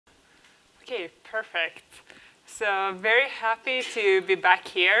Okay, perfect. So very happy to be back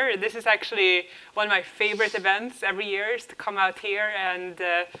here. This is actually one of my favorite events every year, is to come out here and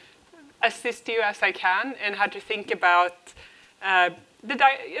assist you as I can in how to think about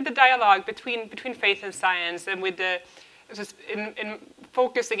the dialogue between faith and science, and with the in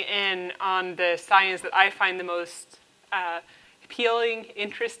focusing in on the science that I find the most appealing,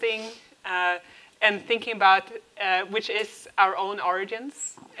 interesting, and thinking about which is our own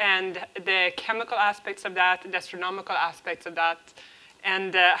origins and the chemical aspects of that, the astronomical aspects of that,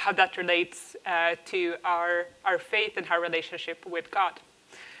 and how that relates to our faith and our relationship with God.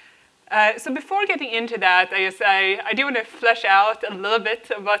 So before getting into that, I do want to flesh out a little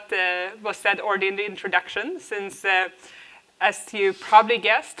bit of what was said already in the introduction, since as you probably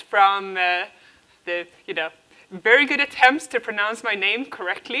guessed from the very good attempts to pronounce my name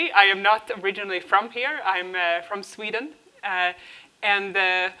correctly, I am not originally from here. I'm from Sweden, and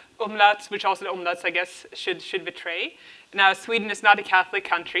the umlauts, which also the umlauts, I guess, should betray. Now, Sweden is not a Catholic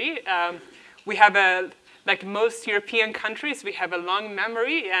country. We have like most European countries, we have a long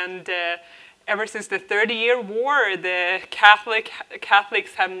memory, and ever since the 30-year war, the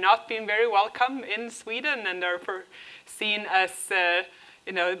Catholics have not been very welcome in Sweden, and are seen as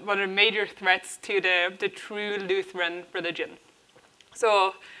one of the major threats to the true Lutheran religion.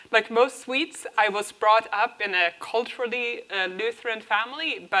 So, like most Swedes, I was brought up in a culturally Lutheran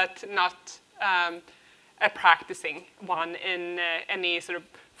family, but not a practicing one in any sort of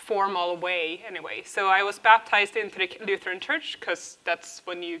formal way anyway. So I was baptized into the Lutheran Church, because that's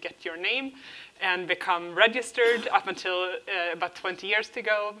when you get your name and become registered, up until about 20 years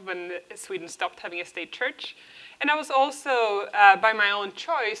ago, when Sweden stopped having a state church. And I was also, by my own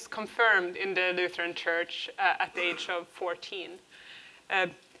choice, confirmed in the Lutheran Church at the age of 14.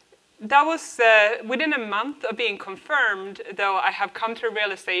 That was within a month of being confirmed, though I have come to a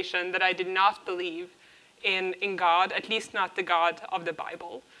realization that I did not believe in God, at least not the God of the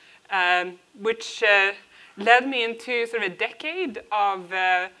Bible, which led me into sort of a decade of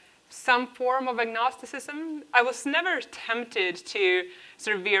some form of agnosticism. I was never tempted to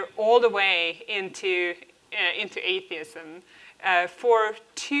sort of veer all the way into atheism for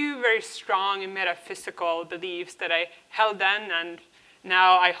two very strong metaphysical beliefs that I held then, and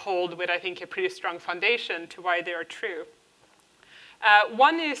now I hold with, I think, a pretty strong foundation to why they are true.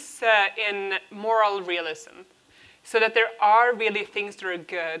 One is in moral realism, so that there are really things that are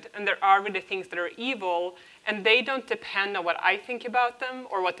good and there are really things that are evil, and they don't depend on what I think about them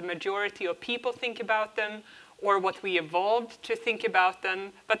or what the majority of people think about them or what we evolved to think about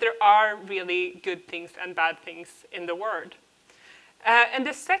them, but there are really good things and bad things in the world. And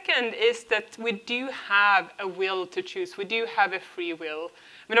the second is that we do have a will to choose. We do have a free will.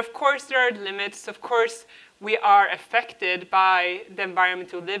 I mean, of course, there are limits. Of course, we are affected by the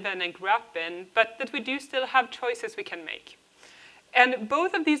environment we live in and grew up in, but that we do still have choices we can make. And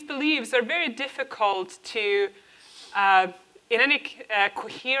both of these beliefs are very difficult to, in any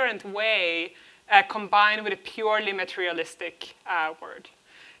coherent way, combine with a purely materialistic word.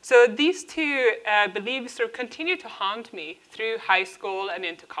 So these two beliefs sort of continue to haunt me through high school and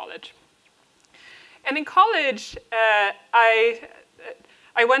into college. And in college, I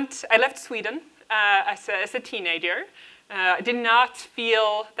left Sweden as a teenager. I did not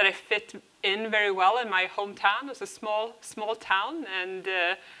feel that I fit in very well in my hometown. It was a small town, and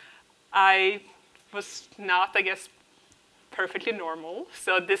I was not, I guess, perfectly normal.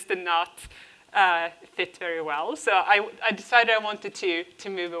 So this did not fit very well. So I decided I wanted to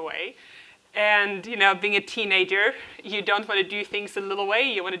move away. And, being a teenager, you don't want to do things a little way.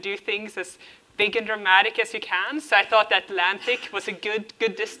 You want to do things as big and dramatic as you can. So I thought the Atlantic was a good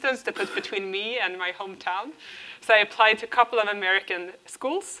distance to put between me and my hometown. So I applied to a couple of American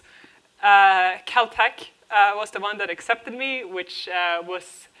schools. Caltech was the one that accepted me, which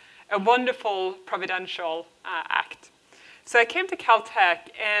was a wonderful providential act. So I came to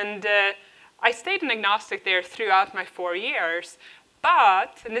Caltech, and I stayed an agnostic there throughout my 4 years,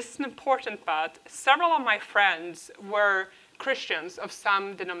 but, and this is an important but, several of my friends were Christians of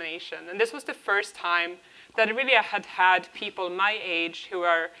some denomination. And this was the first time that I really had people my age who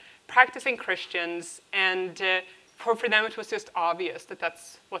are practicing Christians, and for them it was just obvious that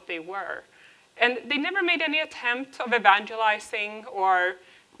that's what they were. And they never made any attempt of evangelizing or,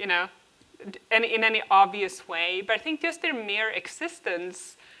 in any obvious way, but I think just their mere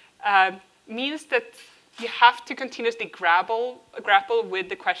existence means that you have to continuously grapple with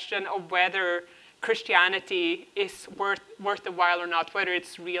the question of whether Christianity is worth the while or not, whether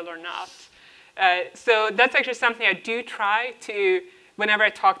it's real or not. So that's actually something I do try to, whenever I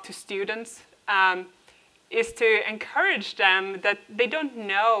talk to students, is to encourage them that they don't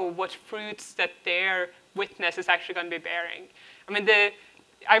know what fruits that their witness is actually going to be bearing. I mean,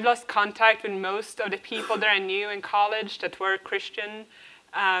 I've lost contact with most of the people that I knew in college that were Christian.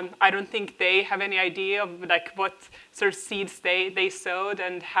 I don't think they have any idea of like what sort of seeds they sowed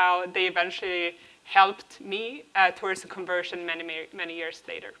and how they eventually helped me towards a conversion many years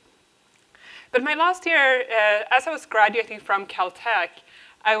later. But my last year, as I was graduating from Caltech,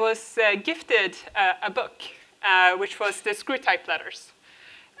 I was gifted a book, which was the Screw-Type Letters.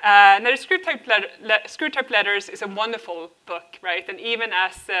 Now, the Screw-Type Letters is a wonderful book, right? And even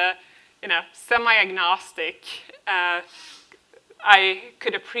as semi-agnostic, I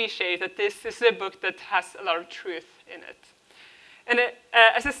could appreciate that this is a book that has a lot of truth in it. And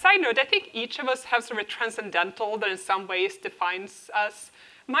as a side note, I think each of us has sort of a transcendental that in some ways defines us.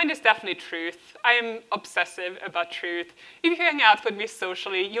 Mine is definitely truth. I am obsessive about truth. If you hang out with me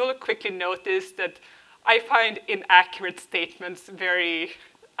socially, you'll quickly notice that I find inaccurate statements very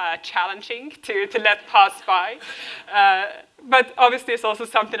challenging to let pass by. But obviously it's also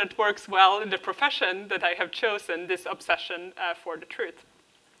something that works well in the profession that I have chosen, this obsession for the truth.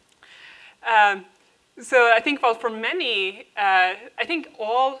 So I think, well, for many, I think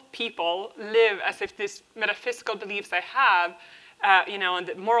all people live as if these metaphysical beliefs I have, and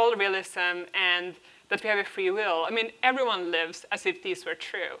the moral realism and that we have a free will. I mean, everyone lives as if these were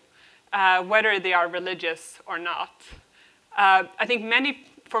true, whether they are religious or not. I think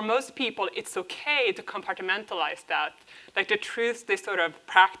for most people, it's okay to compartmentalize that, like the truths they sort of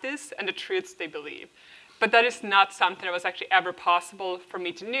practice and the truths they believe. But that is not something that was actually ever possible for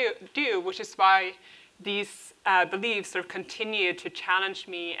me to do, which is why these beliefs sort of continue to challenge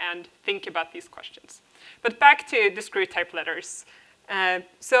me and think about these questions. But back to the Screw-Type Letters.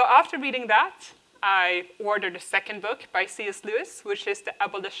 So after reading that, I ordered a second book by C.S. Lewis, which is the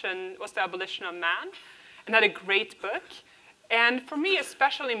Abolition of Man, another great book. And for me,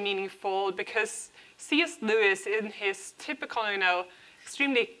 especially meaningful because C.S. Lewis, in his typical,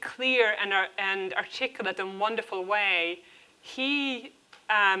 extremely clear and articulate and wonderful way, he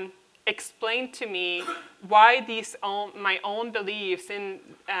explained to me why my own beliefs in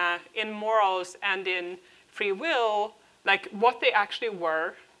morals and in free will, like what they actually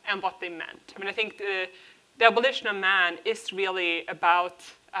were and what they meant. I mean, I think the abolition of man is really about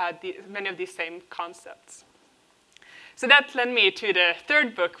many of these same concepts. So that led me to the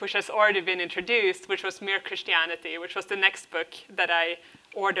third book, which has already been introduced, which was Mere Christianity, which was the next book that I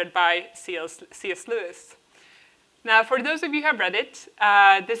ordered by C.S. Lewis. Now, for those of you who have read it,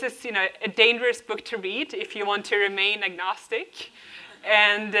 this is a dangerous book to read if you want to remain agnostic.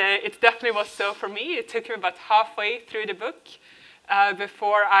 And it definitely was so for me. It took me about halfway through the book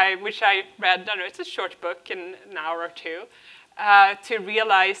which I read, it's a short book in an hour or two, to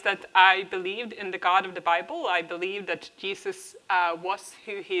realize that I believed in the God of the Bible. I believed that Jesus was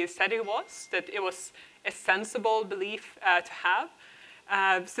who he said he was, that it was a sensible belief to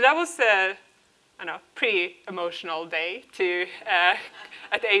have. So that was a pretty emotional day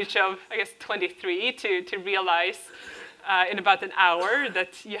at the age of, 23, to realize in about an hour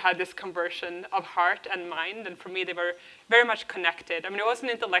that you had this conversion of heart and mind. And for me, they were very much connected. I mean, it was an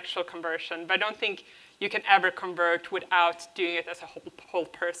intellectual conversion, but I don't think you can ever convert without doing it as a whole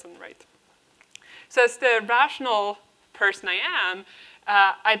person, right? So as the rational person I am,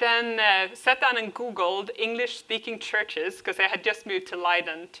 I then sat down and Googled English-speaking churches, because I had just moved to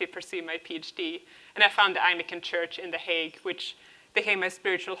Leiden to pursue my Ph.D. And I found the Anglican Church in The Hague, which became my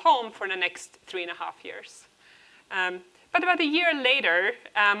spiritual home for the next 3.5 years. But about a year later,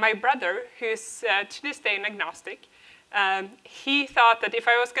 my brother, who's to this day an agnostic, he thought that if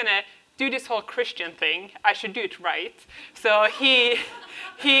I was going to do this whole Christian thing, I should do it right. So he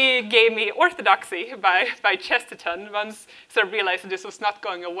gave me Orthodoxy by Chesterton once sort of realized that this was not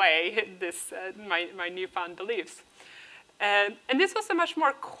going away, my newfound beliefs. And this was a much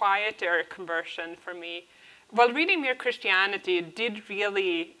more quieter conversion for me. While reading Mere Christianity, it did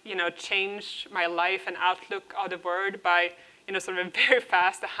really, change my life and outlook of the Word by, sort of a very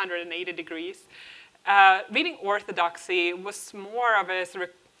fast 180 degrees. Reading Orthodoxy was more of a sort of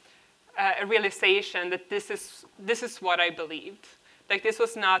a realization that this is what I believed. Like this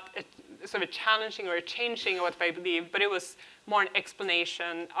was not a sort of challenging or a changing of what I believed, but it was more an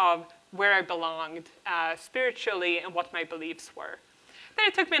explanation of where I belonged spiritually and what my beliefs were. Then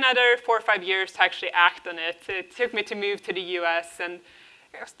it took me another 4 or 5 years to actually act on it. It took me to move to the US, and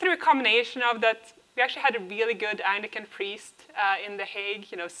it was through a combination of that. We actually had a really good Anglican priest in The Hague,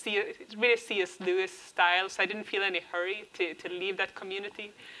 really C.S. Lewis style, so I didn't feel any hurry to leave that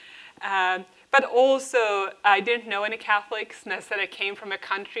community. But also, I didn't know any Catholics, and I said I came from a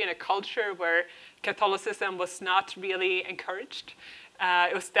country and a culture where Catholicism was not really encouraged.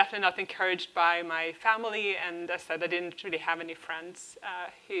 It was definitely not encouraged by my family, and as I said, I didn't really have any friends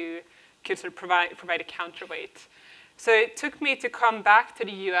who could sort of provide a counterweight. So it took me to come back to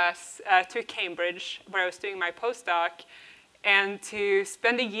the US, to Cambridge, where I was doing my postdoc, and to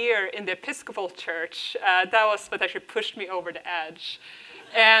spend a year in the Episcopal Church. That was what actually pushed me over the edge.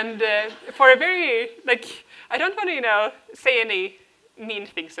 And for a very, like, I don't want to, say any mean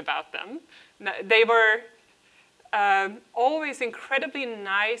things about them. They were always incredibly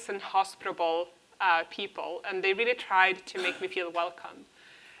nice and hospitable people, and they really tried to make me feel welcome.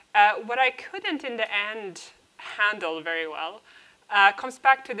 What I couldn't, in the end, handle very well comes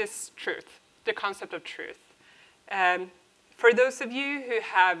back to this truth, the concept of truth. For those of you who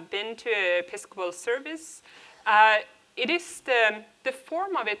have been to an Episcopal service, it is the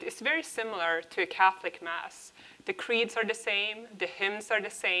form of it is very similar to a Catholic Mass. The creeds are the same, the hymns are the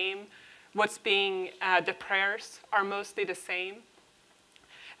same, the prayers are mostly the same.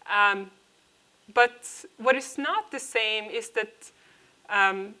 But what is not the same is that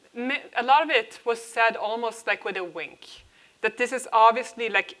a lot of it was said almost like with a wink, that this is obviously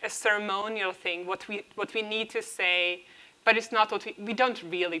like a ceremonial thing, what we need to say, but it's not what we don't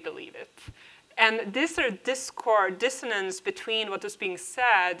really believe it. And this sort of discord, dissonance between what was being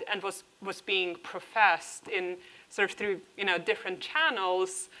said and was being professed in sort of through different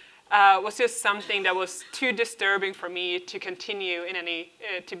channels was just something that was too disturbing for me to continue in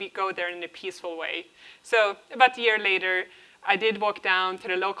go there in a peaceful way. So about a year later, I did walk down to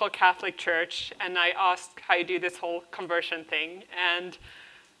the local Catholic church and I asked how you do this whole conversion thing. And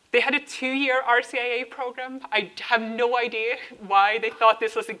they had a 2-year RCIA program. I have no idea why they thought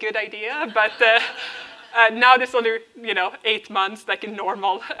this was a good idea, but now there's only 8 months, like a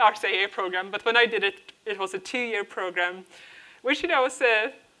normal RCIA program. But when I did it, it was a 2-year program, which was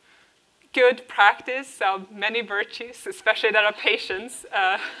a good practice of many virtues, especially that of patience.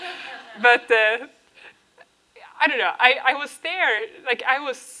 But I don't know. I was there,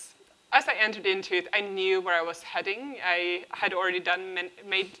 as I entered into it, I knew where I was heading. I had already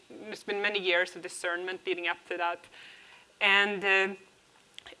it's been many years of discernment leading up to that. And it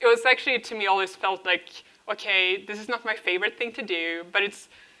was actually, to me, always felt like, okay, this is not my favorite thing to do, but it's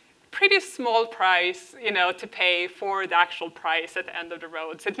pretty small price, to pay for the actual price at the end of the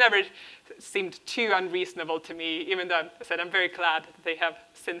road. So it never seemed too unreasonable to me, even though I said I'm very glad that they have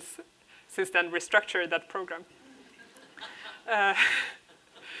since then restructured that program.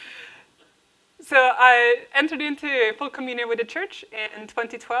 So I entered into full communion with the church in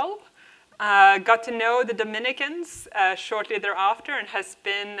 2012, got to know the Dominicans shortly thereafter and has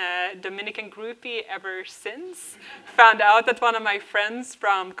been a Dominican groupie ever since. Found out that one of my friends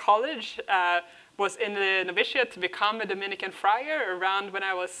from college was in the novitiate to become a Dominican friar around when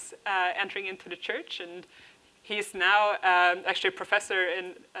I was entering into the church, and he's now actually a professor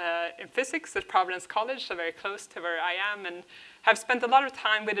in physics at Providence College, so very close to where I am, and have spent a lot of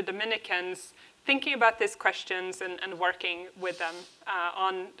time with the Dominicans thinking about these questions and working with them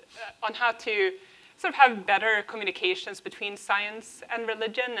on how to sort of have better communications between science and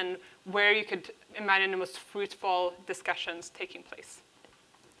religion and where you could imagine the most fruitful discussions taking place.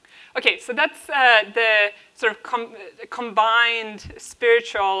 Okay, so that's the sort of combined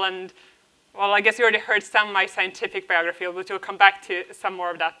spiritual and, well, I guess you already heard some of my scientific biography, but we'll come back to some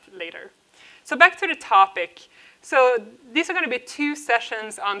more of that later. So back to the topic. So these are going to be 2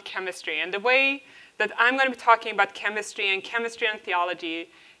 sessions on chemistry, and the way that I'm going to be talking about chemistry and theology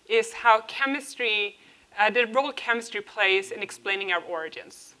is how chemistry, the role chemistry plays in explaining our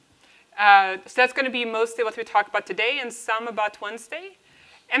origins. So that's going to be mostly what we talk about today and some about Wednesday.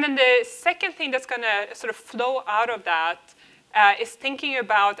 And then the second thing that's going to sort of flow out of that is thinking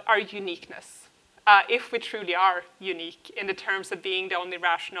about our uniqueness, if we truly are unique in the terms of being the only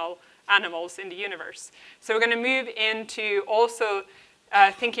rational animals in the universe. So we're going to move into also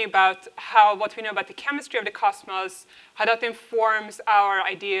thinking about what we know about the chemistry of the cosmos, how that informs our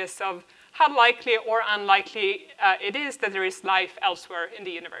ideas of how likely or unlikely it is that there is life elsewhere in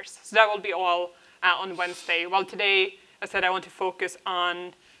the universe. So that will be all on Wednesday. While today, as I said, I want to focus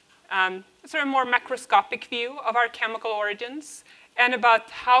on sort of more macroscopic view of our chemical origins and about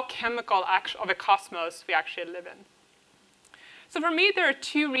how chemical of a cosmos we actually live in. So for me, there are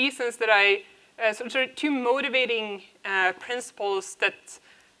 2 reasons that sort of 2 motivating principles that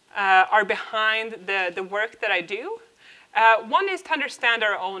are behind the work that I do. One is to understand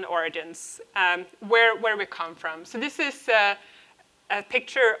our own origins, where we come from. So this is a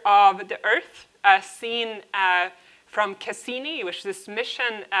picture of the Earth seen from Cassini, which is this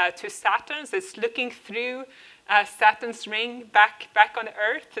mission to Saturn. So it's looking through Saturn's ring back on the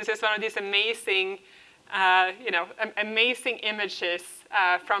Earth. This is one of these amazing, amazing images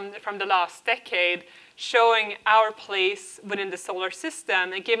from the last decade, showing our place within the solar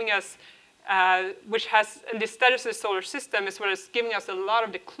system and giving us, and the status of the solar system as well as giving us a lot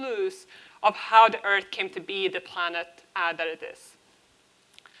of the clues of how the Earth came to be the planet that it is.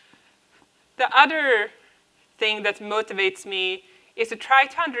 The other thing that motivates me is to try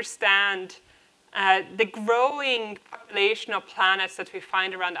to understand the growing population of planets that we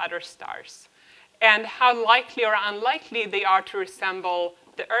find around other stars, and how likely or unlikely they are to resemble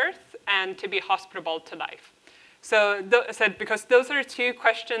the Earth and to be hospitable to life. So because those are two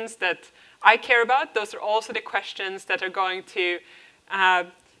questions that I care about, those are also the questions that are going to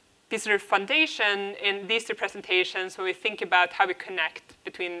be sort of foundation in these two presentations when we think about how we connect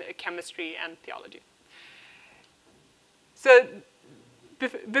between chemistry and theology. So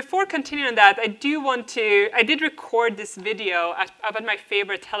before continuing that, I did record this video about my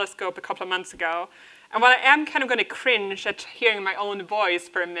favorite telescope a couple of months ago. And while I am kind of going to cringe at hearing my own voice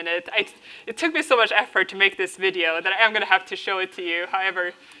for a minute, it took me so much effort to make this video that I am going to have to show it to you,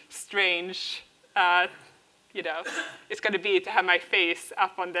 however strange it's going to be to have my face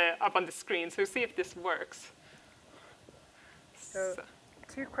up on the screen. So see if this works. So,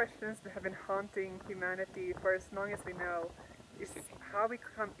 two questions that have been haunting humanity for as long as we know is how we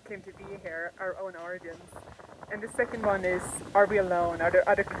came to be here, our own origins. And the second one is, are we alone? Are there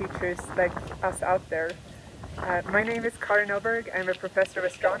other creatures like us out there? My name is Karin Öberg. I'm a professor of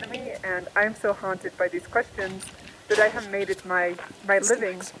astronomy, and I'm so haunted by these questions that I have made it my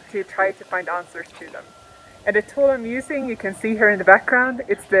living to try to find answers to them. And the tool I'm using, you can see here in the background,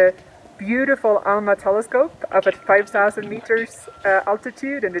 it's the beautiful ALMA telescope up at 5,000 meters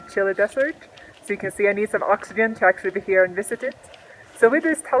altitude in the Chile desert. So you can see I need some oxygen to actually be here and visit it. So with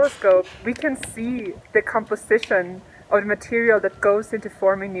this telescope, we can see the composition of the material that goes into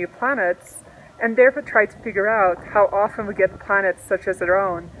forming new planets, and therefore try to figure out how often we get planets such as our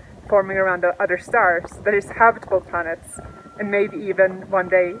own forming around other stars, that is habitable planets, and maybe even one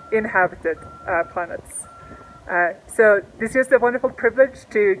day inhabited planets. So this is a wonderful privilege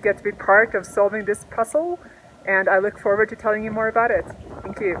to get to be part of solving this puzzle, and I look forward to telling you more about it.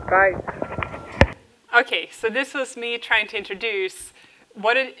 Thank you. Bye. Okay, so this was me trying to introduce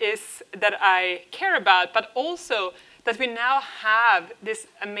what it is that I care about, but also that we now have these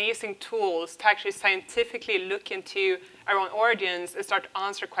amazing tools to actually scientifically look into our own origins and start to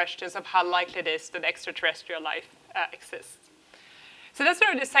answer questions of how likely it is that extraterrestrial life exists. So that's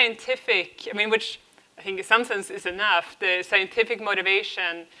sort of the scientific, which I think in some sense is enough, the scientific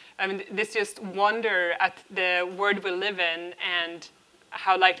motivation, this just wonder at the world we live in and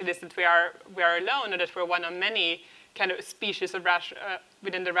how likely it is that we are alone, or that we're one of many kind of species of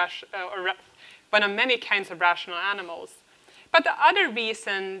one of many kinds of rational animals. But the other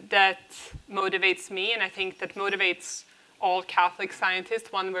reason that motivates me, and I think that motivates all Catholic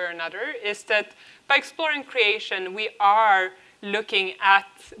scientists one way or another, is that by exploring creation, we are looking at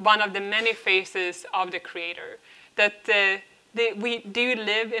one of the many faces of the Creator. That we do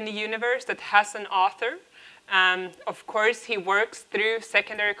live in a universe that has an author. Of course, he works through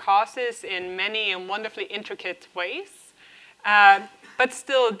secondary causes in many and wonderfully intricate ways. But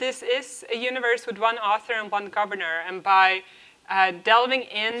still, this is a universe with one author and one governor. And by delving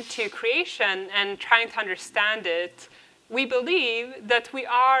into creation and trying to understand it, we believe that we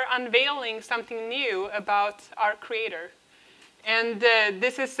are unveiling something new about our Creator. And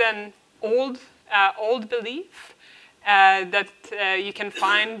this is an old belief that you can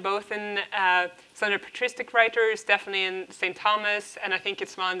find both in some of the patristic writers, definitely in St. Thomas, and I think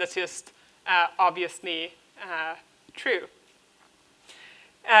it's one that's just obviously true.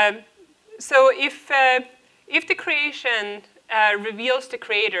 So if the creation reveals the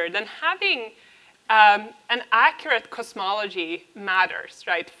Creator, then having an accurate cosmology matters,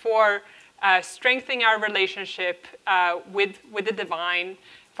 right? For strengthening our relationship with the divine,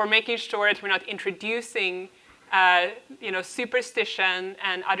 for making sure that we're not introducing superstition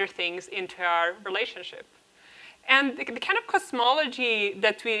and other things into our relationship. And the kind of cosmology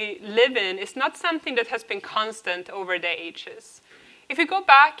that we live in is not something that has been constant over the ages. If we go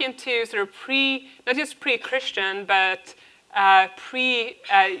back into sort of not just pre-Christian, but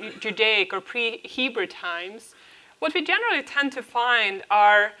pre-Judaic or pre-Hebrew times, what we generally tend to find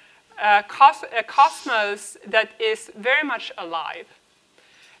are a cosmos that is very much alive.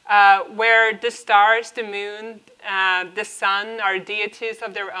 where the stars, the moon, the sun are deities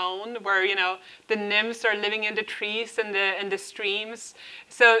of their own, where the nymphs are living in the trees and the streams.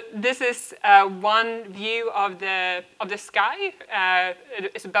 So this is one view of the sky.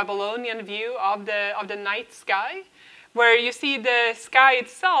 It's a Babylonian view of the night sky, where you see the sky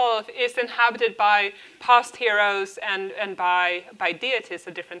itself is inhabited by past heroes and by deities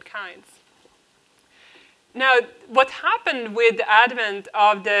of different kinds. Now, what happened with the advent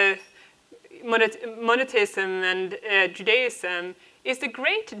of the monotheism and Judaism is the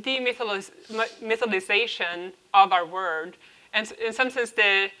great demytholization of our world, and in some sense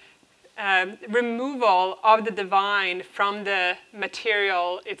the removal of the divine from the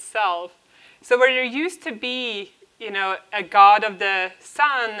material itself. So where there used to be, a god of the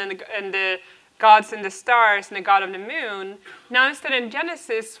sun and the gods in the stars and the god of the moon, now instead in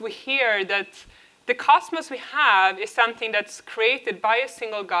Genesis we hear that the cosmos we have is something that's created by a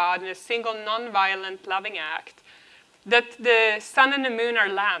single God in a single non-violent loving act. That the sun and the moon are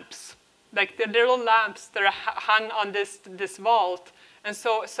lamps, like the little lamps that are hung on this vault, and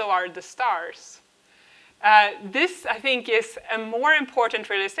so are the stars. This, I think, is a more important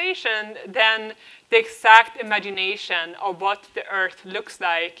realization than the exact imagination of what the earth looks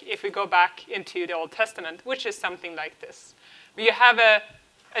like if we go back into the Old Testament, which is something like this. You have a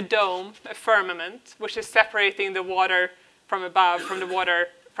dome, a firmament, which is separating the water from above from the water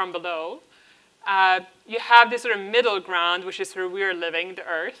from below. You have this sort of middle ground, which is where we're living, the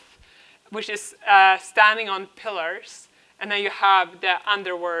earth, which is standing on pillars, and then you have the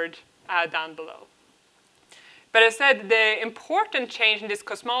underworld down below. But as I said, the important change in this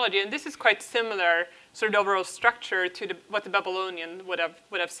cosmology, and this is quite similar, sort of overall structure to what the Babylonian would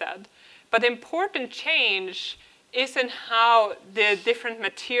have said, but the important change is in how the different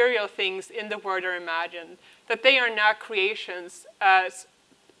material things in the world are imagined, that they are now creations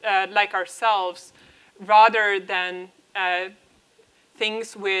like ourselves, rather than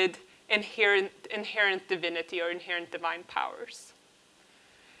things with inherent divinity or inherent divine powers.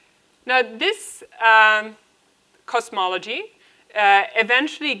 Now, this cosmology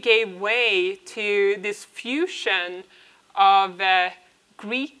eventually gave way to this fusion of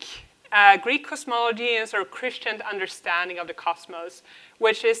Greek cosmology and sort of Christian understanding of the cosmos,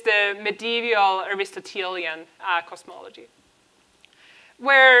 which is the medieval Aristotelian cosmology,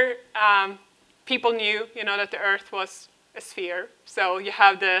 where people knew, that the Earth was a sphere. So you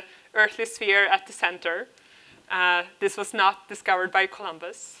have the earthly sphere at the center. This was not discovered by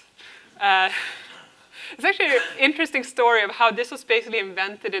Columbus. It's actually an interesting story of how this was basically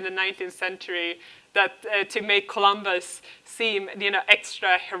invented in the 19th century, that to make Columbus seem,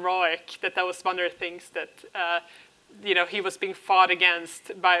 extra heroic, that was one of the things that, he was being fought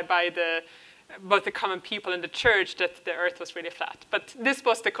against by both the common people and the church, that the Earth was really flat. But this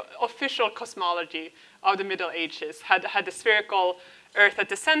was the official cosmology of the Middle Ages, had the spherical Earth at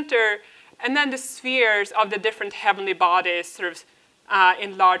the center, and then the spheres of the different heavenly bodies sort of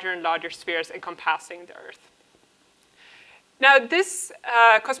in larger and larger spheres encompassing the Earth. Now, this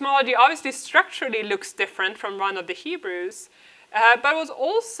cosmology obviously structurally looks different from one of the Hebrews, but it was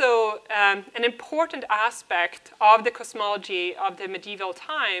also an important aspect of the cosmology of the medieval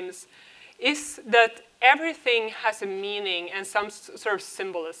times is that everything has a meaning and some sort of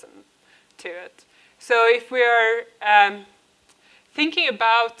symbolism to it. So if we are thinking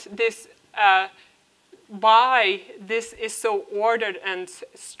about this, why this is so ordered and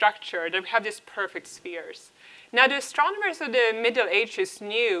structured, that we have these perfect spheres. Now, the astronomers of the Middle Ages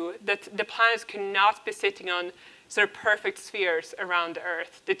knew that the planets could not be sitting on sort of perfect spheres around the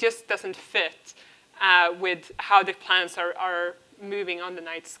Earth. It just doesn't fit with how the planets are moving on the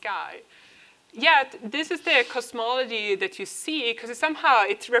night sky. Yet, this is the cosmology that you see, because somehow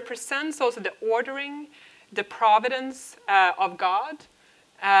it represents also the ordering, the providence of God.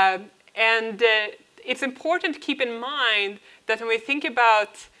 And it's important to keep in mind that when we think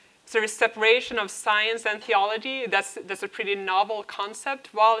about sort of separation of science and theology, that's a pretty novel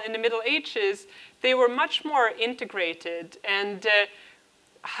concept, while in the Middle Ages, they were much more integrated. And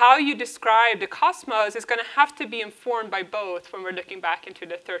how you describe the cosmos is going to have to be informed by both when we're looking back into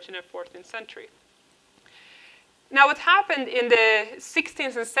the 13th and 14th century. Now, what happened in the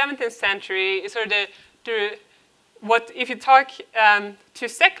 16th and 17th century is sort of if you talk to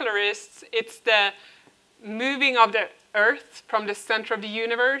secularists, it's the moving of the Earth from the center of the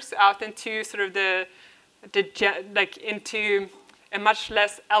universe out into sort of into a much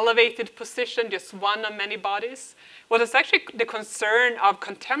less elevated position, just one of many bodies. What was actually the concern of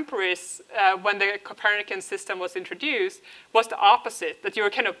contemporaries when the Copernican system was introduced was the opposite, that you were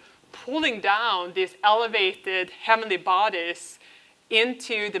kind of pulling down these elevated heavenly bodies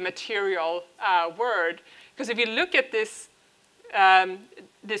into the material world. Because if you look at this,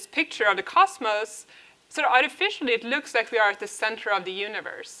 this picture of the cosmos, sort of artificially it looks like we are at the center of the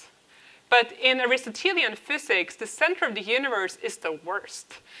universe. But in Aristotelian physics, the center of the universe is the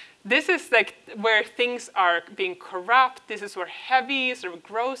worst. This is like where things are being corrupt. This is where heavy, sort of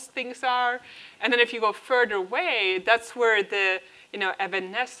gross things are. And then if you go further away, that's where the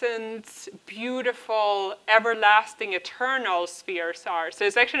evanescent, beautiful, everlasting, eternal spheres are. So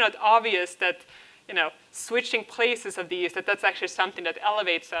it's actually not obvious that switching places of these, that's actually something that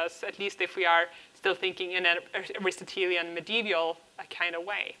elevates us, at least if we are still thinking in an Aristotelian medieval kind of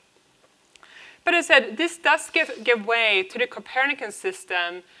way. But as I said, this does give way to the Copernican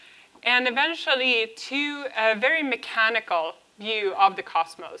system and eventually to a very mechanical view of the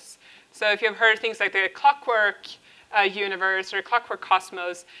cosmos. So if you've heard things like the clockwork universe or clockwork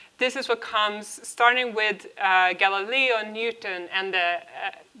cosmos, this is what comes starting with Galileo, Newton, and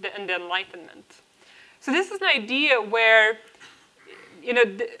the Enlightenment. So this is an idea where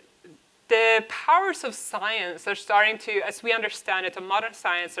the powers of science are starting to, as we understand it, of modern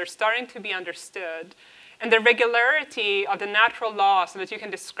science, are starting to be understood. And the regularity of the natural laws, so that you can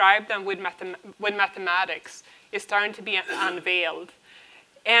describe them with mathematics, is starting to be unveiled.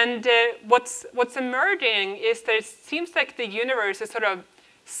 And what's emerging is that it seems like the universe is sort of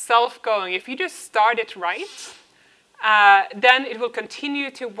self-going. If you just start it right, then it will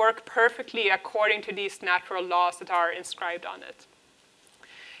continue to work perfectly according to these natural laws that are inscribed on it.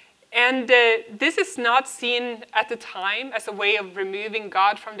 And this is not seen at the time as a way of removing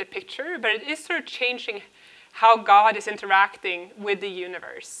God from the picture, but it is sort of changing how God is interacting with the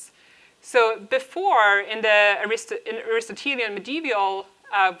universe. So before, in the Aristotelian medieval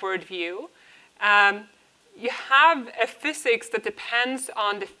worldview, you have a physics that depends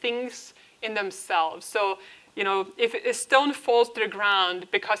on the things in themselves. So, if a stone falls to the ground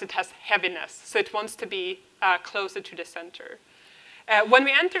because it has heaviness, so it wants to be closer to the center. When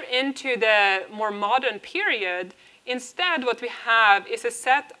we enter into the more modern period, instead what we have is a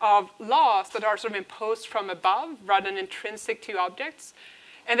set of laws that are sort of imposed from above rather than intrinsic to objects,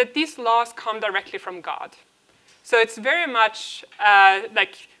 and that these laws come directly from God. So it's very much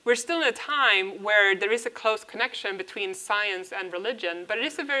like we're still in a time where there is a close connection between science and religion, but it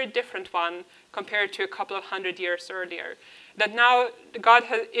is a very different one compared to a couple of 100 years earlier. That now God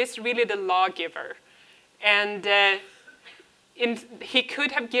is really the lawgiver. And he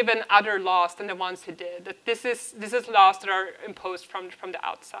could have given other laws than the ones he did. That this is laws that are imposed from the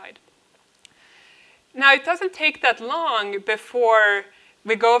outside. Now, it doesn't take that long before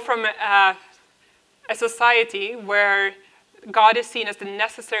we go from a society where God is seen as the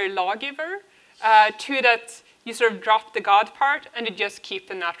necessary lawgiver to that you sort of drop the God part and you just keep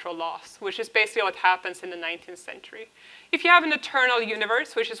the natural laws, which is basically what happens in the 19th century. If you have an eternal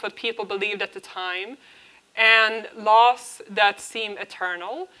universe, which is what people believed at the time, and laws that seem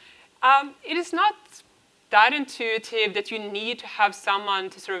eternal, it is not that intuitive that you need to have someone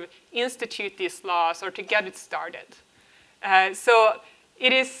to sort of institute these laws or to get it started. So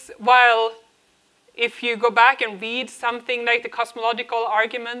it is, while if you go back and read something like the cosmological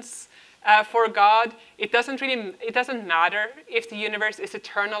arguments for God, it doesn't matter if the universe is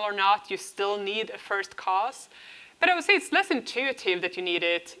eternal or not. You still need a first cause. But I would say it's less intuitive that you need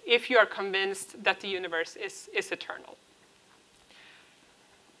it if you are convinced that the universe is eternal.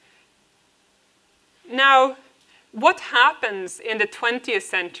 Now, what happens in the 20th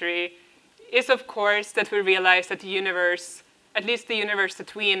century is, of course, that we realize that the universe, at least the universe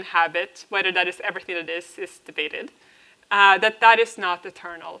that we inhabit, whether that is everything that is debated, that is not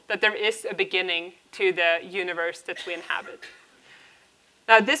eternal, that there is a beginning to the universe that we inhabit.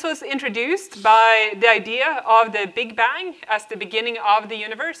 Now, this was introduced by the idea of the Big Bang as the beginning of the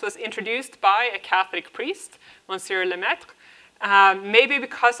universe was introduced by a Catholic priest, Monsieur Lemaitre. Maybe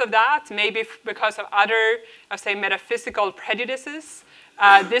because of that, maybe because of other, say, metaphysical prejudices.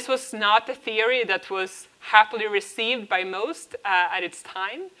 This was not a theory that was happily received by most at its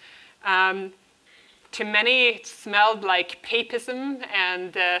time. To many, it smelled like papism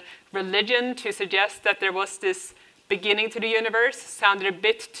and religion to suggest that there was this beginning to the universe. Sounded a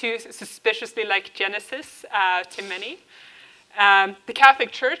bit too suspiciously like Genesis to many. The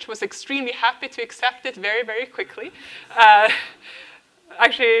Catholic Church was extremely happy to accept it very, very quickly.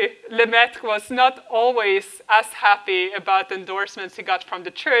 Actually, Lemaitre was not always as happy about the endorsements he got from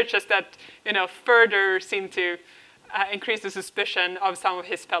the church as that, further seemed to increase the suspicion of some of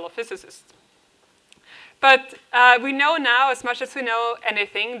his fellow physicists. But we know now, as much as we know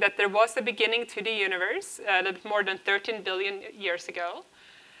anything, that there was a beginning to the universe a little bit more than 13 billion years ago.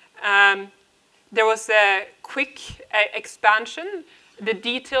 There was a quick expansion the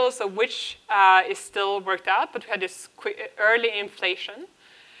details of which is still worked out, but we had this early inflation.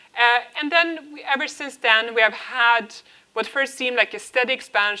 And then ever since then, we have had what first seemed like a steady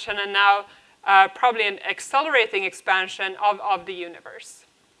expansion and now probably an accelerating expansion of the universe.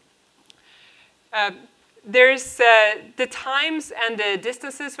 There's the times and the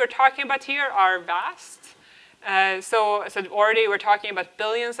distances we're talking about here are vast. So already we're talking about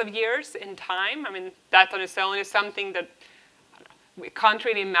billions of years in time. I mean, that on its own is something that we can't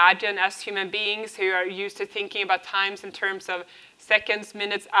really imagine as human beings who are used to thinking about times in terms of seconds,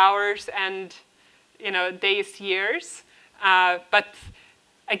 minutes, hours, and days, years. But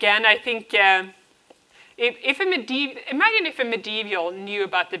again, I think imagine if a medieval knew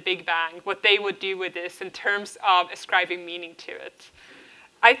about the Big Bang, what they would do with this in terms of ascribing meaning to it.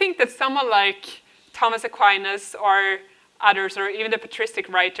 I think that someone like Thomas Aquinas or others, or even the patristic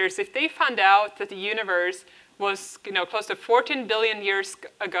writers, if they found out that the universe was close to 14 billion years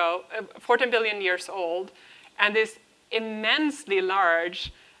ago, 14 billion years old, and is immensely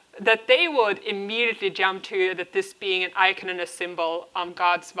large, that they would immediately jump to that this being an icon and a symbol of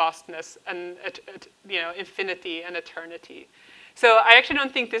God's vastness and infinity and eternity. So I actually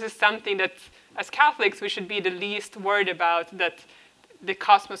don't think this is something that, as Catholics, we should be the least worried about, that the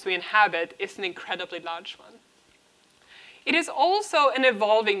cosmos we inhabit is an incredibly large one. It is also an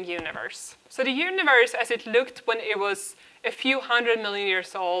evolving universe. So the universe as it looked when it was a few 100 million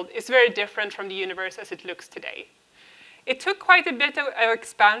years old is very different from the universe as it looks today. It took quite a bit of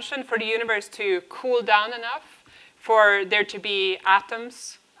expansion for the universe to cool down enough for there to be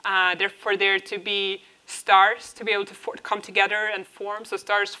atoms, for there to be stars to be able to come together and form. So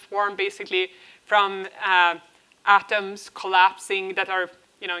stars form basically from atoms collapsing that are,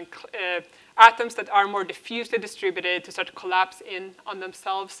 atoms that are more diffusely distributed to start to collapse in on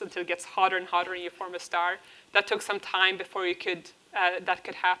themselves until it gets hotter and hotter and you form a star. That took some time before that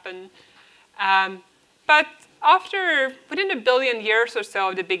could happen. But within a billion years or so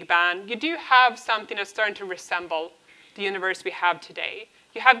of the Big Bang, you do have something that's starting to resemble the universe we have today.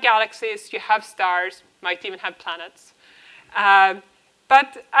 You have galaxies, you have stars, might even have planets.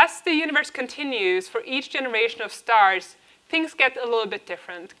 But as the universe continues, for each generation of stars, things get a little bit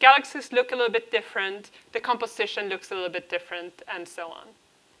different. Galaxies look a little bit different, the composition looks a little bit different, and so on.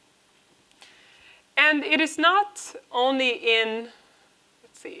 And it is not only in,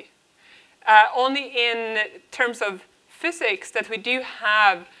 only in terms of physics that we do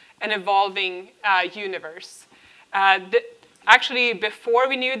have an evolving universe. Actually, before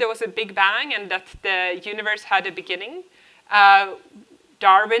we knew there was a Big Bang and that the universe had a beginning,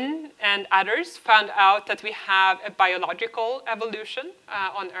 Darwin and others found out that we have a biological evolution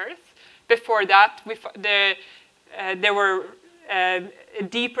on Earth. Before that,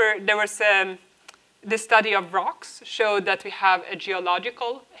 the study of rocks showed that we have a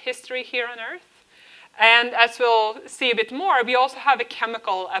geological history here on Earth. And as we'll see a bit more, we also have a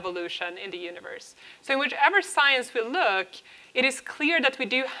chemical evolution in the universe. So in whichever science we look, it is clear that we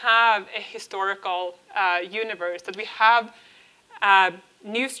do have a historical universe, that we have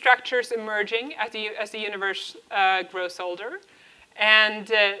new structures emerging as the universe grows older, and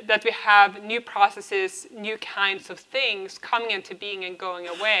that we have new processes, new kinds of things coming into being and going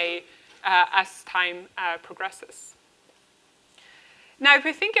away as time progresses. Now, if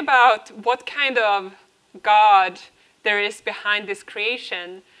we think about what kind of God there is behind this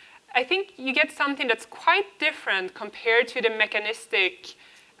creation, I think you get something that's quite different compared to the mechanistic,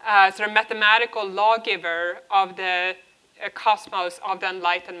 sort of mathematical lawgiver of the cosmos of the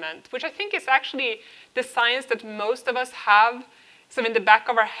Enlightenment, which I think is actually the science that most of us have sort of in the back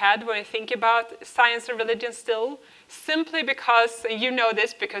of our head when we think about science and religion still, simply because, and you know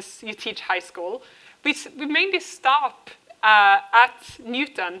this because you teach high school, we mainly stop at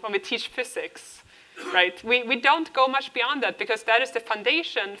Newton when we teach physics, right? We don't go much beyond that because that is the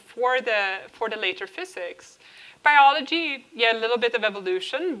foundation for the later physics. Biology, yeah, a little bit of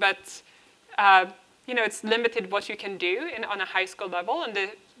evolution, but it's limited what you can do on a high school level. And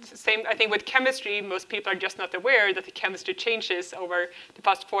the same, I think, with chemistry, most people are just not aware that the chemistry changes over the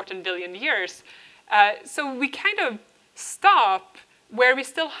past 14 billion years. So we kind of stop where we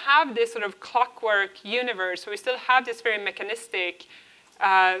still have this sort of clockwork universe, where we still have this very mechanistic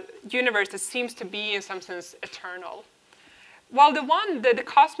universe that seems to be, in some sense, eternal. While the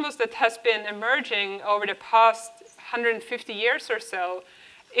cosmos that has been emerging over the past 150 years or so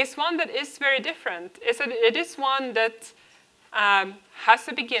is one that is very different. It is one that has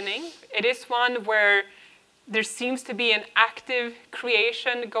a beginning. It is one where there seems to be an active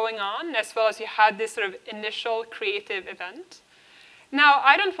creation going on, as well as you had this sort of initial creative event. Now,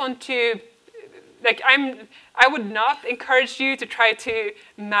 I don't want to like I would not encourage you to try to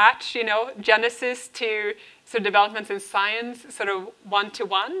match, Genesis to sort of developments in science, sort of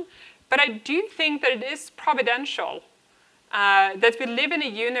one-to-one. But I do think that it is providential that we live in a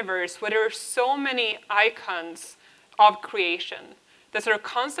universe where there are so many icons of creation that sort of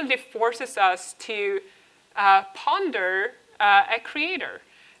constantly forces us to ponder a creator.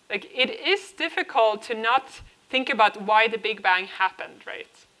 Like, it is difficult to not think about why the Big Bang happened, right?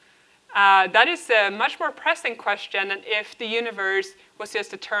 That is a much more pressing question than if the universe was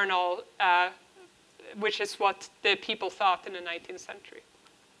just eternal, which is what the people thought in the 19th century.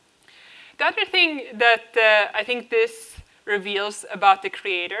 The other thing that I think this reveals about the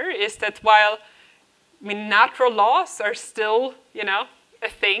creator is that while natural laws are still, a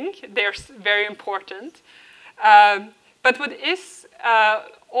thing, they're very important. But what is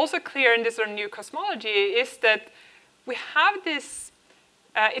also clear in this sort of new cosmology is that we have this,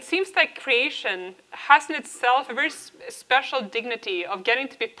 it seems like creation has in itself a very special dignity of getting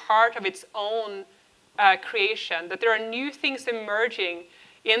to be part of its own creation, that there are new things emerging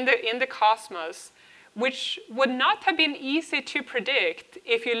in the cosmos, which would not have been easy to predict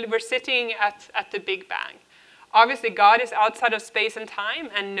if you were sitting at the Big Bang. Obviously, God is outside of space and time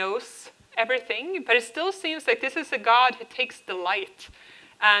and knows everything, but it still seems like this is a God who takes delight,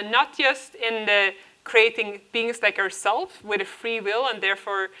 not just in the creating beings like ourselves with a free will and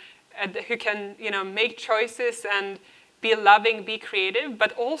therefore who can make choices and be loving, be creative,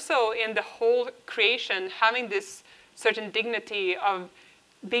 but also in the whole creation having this certain dignity of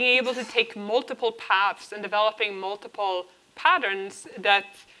being able to take multiple paths and developing multiple patterns that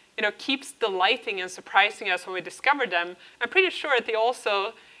keeps delighting and surprising us when we discover them. I'm pretty sure that they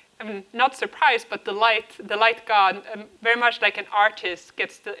also, not surprised, but delight God, very much like an artist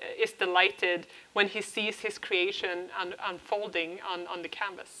is delighted when he sees his creation unfolding on the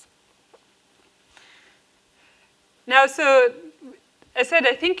canvas. Now, so as I said,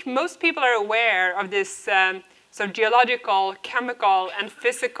 I think most people are aware of this sort of geological, chemical, and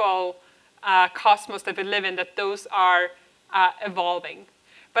physical cosmos that we live in, that those are evolving.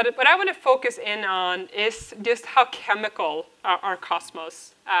 But what I want to focus in on is just how chemical our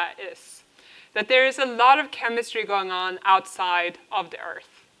cosmos is. That there is a lot of chemistry going on outside of the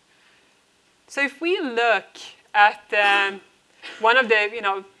Earth. So if we look at one of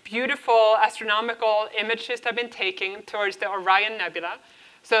the beautiful astronomical images that have been taken towards the Orion Nebula.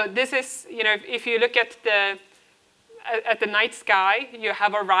 So this is, if you look at the night sky, you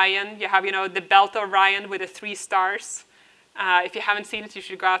have Orion, you have the belt of Orion with the 3 stars. If you haven't seen it, you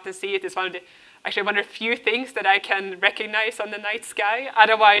should go out and see it. It's one of the few things that I can recognize on the night sky.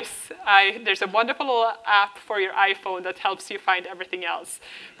 Otherwise, there's a wonderful little app for your iPhone that helps you find everything else.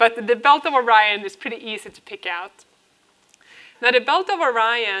 But the belt of Orion is pretty easy to pick out. Now, the belt of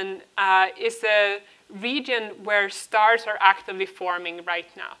Orion is a region where stars are actively forming right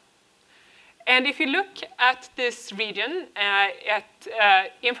now. And if you look at this region at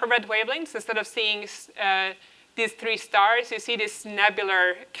infrared wavelengths, instead of seeing these 3 stars, you see this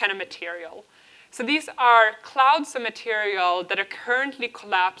nebular kind of material. So these are clouds of material that are currently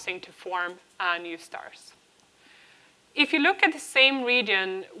collapsing to form new stars. If you look at the same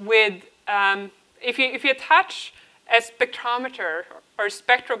region with, if you attach a spectrometer or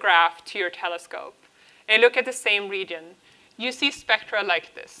spectrograph to your telescope and look at the same region, you see spectra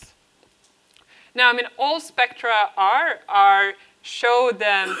like this. Now, all spectra show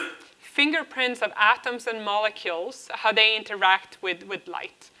the fingerprints of atoms and molecules, how they interact with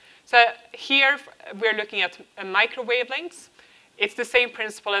light. So here we're looking at microwave lengths. It's the same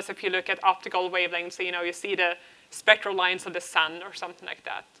principle as if you look at optical wavelengths. So, you see the spectral lines of the sun or something like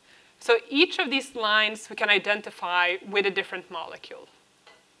that. So each of these lines we can identify with a different molecule.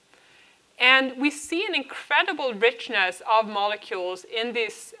 And we see an incredible richness of molecules in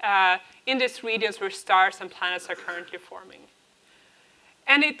these regions where stars and planets are currently forming.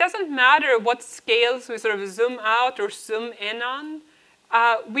 And it doesn't matter what scales we sort of zoom out or zoom in on,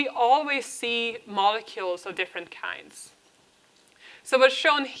 we always see molecules of different kinds. So what's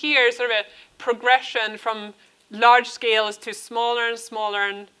shown here is sort of a progression from large scales to smaller and smaller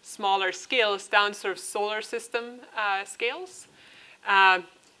and smaller scales down to sort of solar system scales.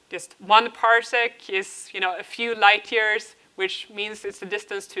 Just 1 parsec is a few light years, which means it's the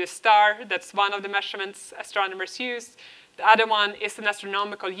distance to a star. That's one of the measurements astronomers use. The other one is an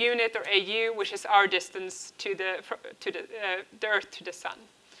astronomical unit, or AU, which is our distance to the Earth to the Sun.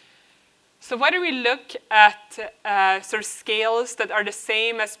 So whether we look at sort of scales that are the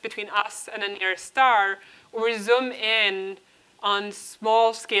same as between us and a nearest star, or we zoom in on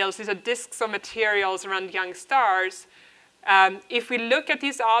small scales, these are disks of materials around young stars, if we look at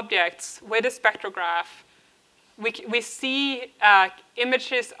these objects with a spectrograph, we see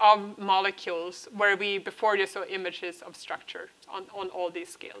images of molecules where we before just saw images of structure on all these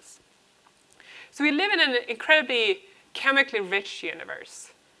scales. So we live in an incredibly chemically rich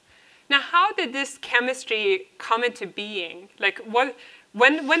universe. Now, how did this chemistry come into being? Like, when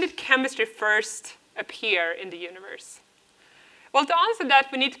did chemistry first appear in the universe? Well, to answer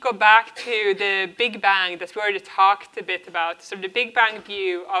that, we need to go back to the Big Bang that we already talked a bit about, so the Big Bang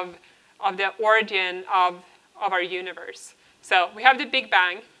view of the origin of our universe. So we have the Big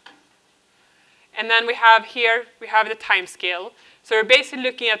Bang, and then we have the time scale. So we're basically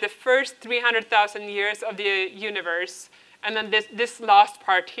looking at the first 300,000 years of the universe, and then this last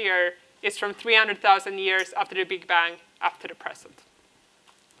part here is from 300,000 years after the Big Bang up to the present.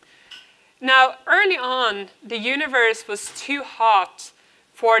 Now, early on, the universe was too hot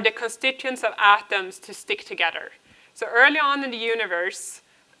for the constituents of atoms to stick together. So early on in the universe,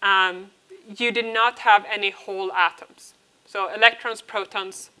 you did not have any whole atoms. So electrons,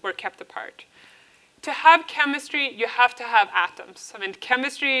 protons were kept apart. To have chemistry, you have to have atoms. I mean,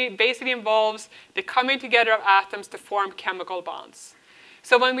 chemistry basically involves the coming together of atoms to form chemical bonds.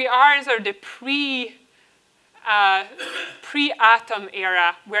 So when we are in sort of the pre-atom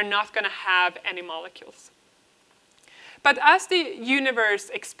era, we're not going to have any molecules. But as the universe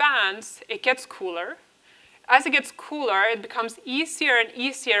expands, it gets cooler. As it gets cooler, it becomes easier and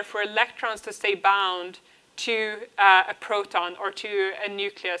easier for electrons to stay bound to a proton or to a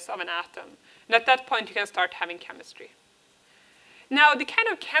nucleus of an atom. And at that point, you can start having chemistry. Now, the kind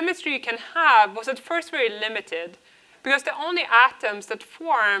of chemistry you can have was at first very limited, because the only atoms that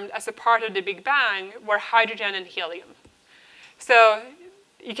formed as a part of the Big Bang were hydrogen and helium. So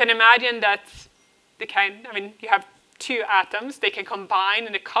you can imagine that you have two atoms. They can combine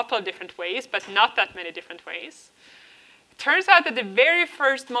in a couple of different ways, but not that many different ways. It turns out that the very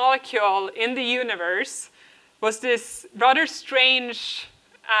first molecule in the universe was this rather strange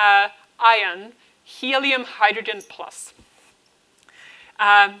ion, helium hydrogen plus.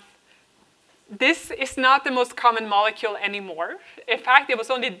 This is not the most common molecule anymore. In fact, it was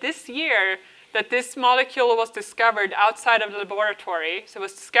only this year that this molecule was discovered outside of the laboratory. So it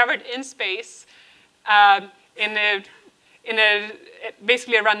was discovered in space,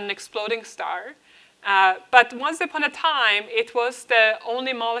 basically around an exploding star. But once upon a time, it was the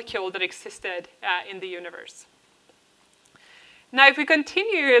only molecule that existed in the universe. Now, if we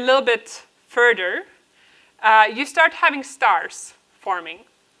continue a little bit further, you start having stars forming.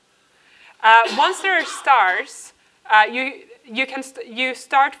 Once there are stars, you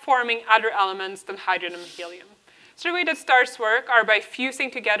start forming other elements than hydrogen and helium. So the way that stars work are by fusing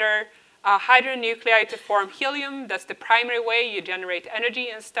together hydrogen nuclei to form helium. That's the primary way you generate energy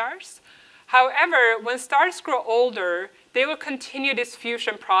in stars. However, when stars grow older, they will continue this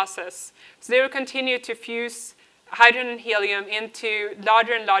fusion process. So they will continue to fuse hydrogen and helium into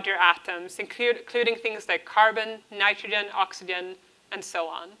larger and larger atoms, including things like carbon, nitrogen, oxygen, and so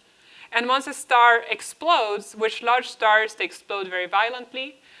on. And once a star explodes, which large stars, they explode very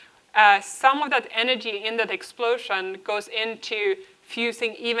violently, some of that energy in that explosion goes into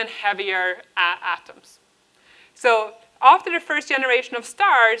fusing even heavier atoms. So after the first generation of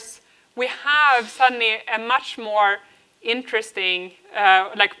stars, we have suddenly a much more interesting,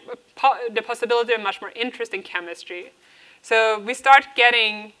 the possibility of much more interesting chemistry. So we start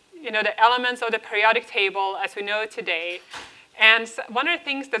getting, the elements of the periodic table as we know it today. And one of the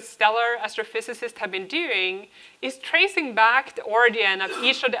things that stellar astrophysicists have been doing is tracing back the origin of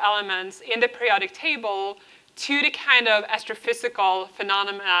each of the elements in the periodic table to the kind of astrophysical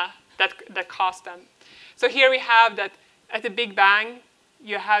phenomena that caused them. So here we have that at the Big Bang,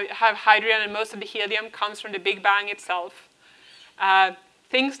 you have hydrogen, and most of the helium comes from the Big Bang itself.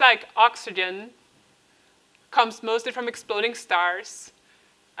 Things like oxygen comes mostly from exploding stars.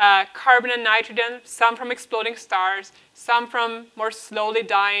 Carbon and nitrogen, some from exploding stars, some from more slowly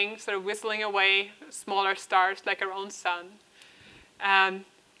dying, sort of whistling away smaller stars like our own sun.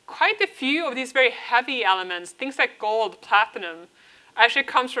 Quite a few of these very heavy elements, things like gold, platinum, actually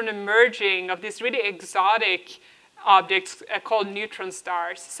comes from the merging of these really exotic objects called neutron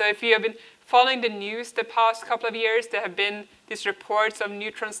stars. So if you have been following the news the past couple of years, there have been these reports of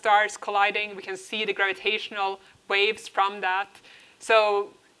neutron stars colliding. We can see the gravitational waves from that.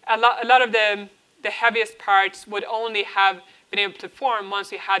 So a lot of the heaviest parts would only have been able to form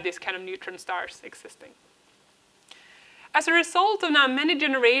once we had these kind of neutron stars existing. As a result of now many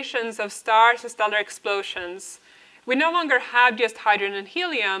generations of stars and stellar explosions, we no longer have just hydrogen and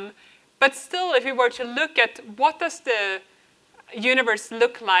helium, but still, if we were to look at what does the universe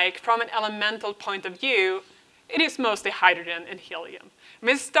look like from an elemental point of view, it is mostly hydrogen and helium. I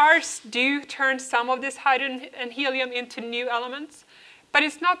mean, stars do turn some of this hydrogen and helium into new elements, but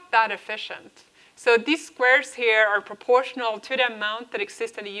it's not that efficient. So these squares here are proportional to the amount that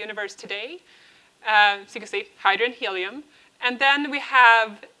exists in the universe today. So you can see hydrogen, helium. And then we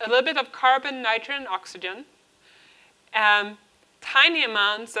have a little bit of carbon, nitrogen, oxygen. Tiny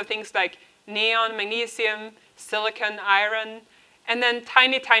amounts of things like neon, magnesium, silicon, iron, and then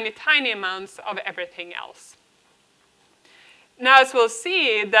tiny, tiny, tiny amounts of everything else. Now, as we'll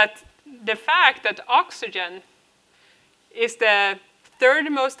see, that the fact that oxygen is the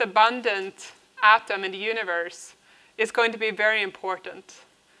third most abundant atom in the universe is going to be very important.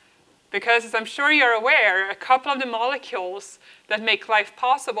 Because, as I'm sure you're aware, a couple of the molecules that make life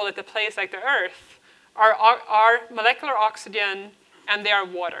possible at a place like the Earth are molecular oxygen, and they are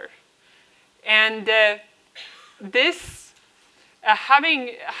water. And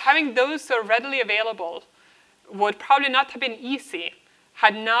having those so readily available would probably not have been easy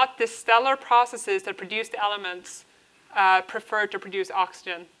had not the stellar processes that produce the elements preferred to produce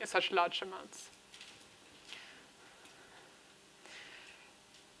oxygen in such large amounts.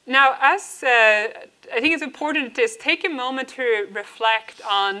 Now, as I think it's important to take a moment to reflect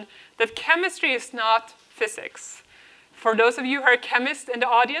on that chemistry is not physics. For those of you who are chemists in the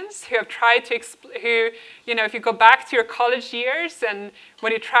audience who have tried to if you go back to your college years and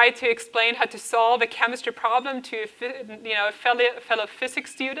when you try to explain how to solve a chemistry problem to fellow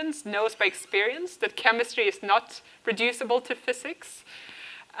physics students, knows by experience that chemistry is not reducible to physics.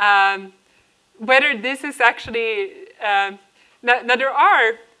 Whether this is actually now there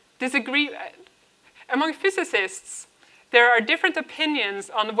are among physicists. There are different opinions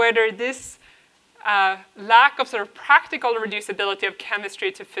on whether this lack of sort of practical reducibility of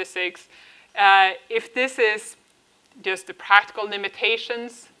chemistry to physics, if this is just the practical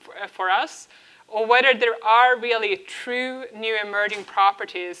limitations for us, or whether there are really true new emerging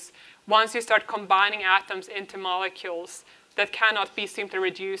properties once you start combining atoms into molecules that cannot be simply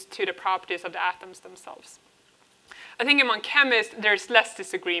reduced to the properties of the atoms themselves. I think among chemists, there's less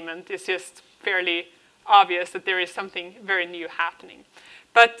disagreement. It's just fairly obvious that there is something very new happening.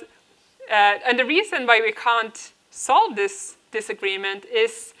 But and the reason why we can't solve this disagreement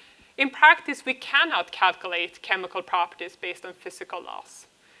is, in practice, we cannot calculate chemical properties based on physical laws.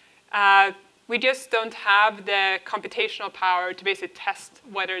 We just don't have the computational power to basically test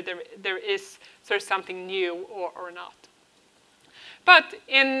whether there is sort of something new or not. But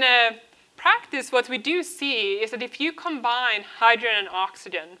in practice, what we do see is that if you combine hydrogen and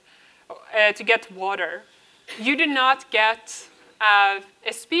oxygen to get water, you do not get a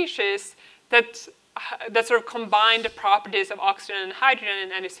species that sort of combine the properties of oxygen and hydrogen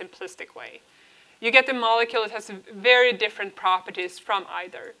in any simplistic way. You get a molecule that has very different properties from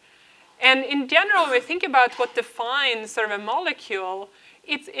either. And in general, when we think about what defines sort of a molecule,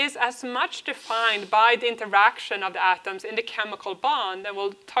 it is as much defined by the interaction of the atoms in the chemical bond, and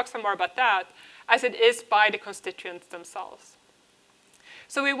we'll talk some more about that, as it is by the constituents themselves.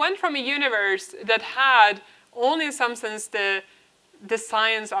 So we went from a universe that had only in some sense the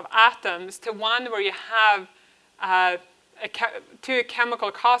science of atoms to one where you have to a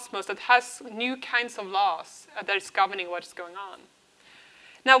chemical cosmos that has new kinds of laws that is governing what's going on.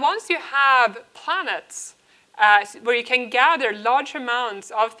 Now, once you have planets where you can gather large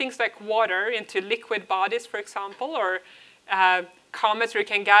amounts of things like water into liquid bodies, for example, or comets where you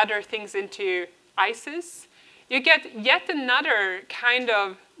can gather things into ices, you get yet another kind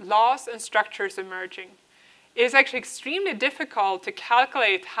of laws and structures emerging. It is actually extremely difficult to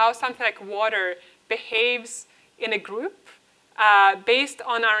calculate how something like water behaves in a group based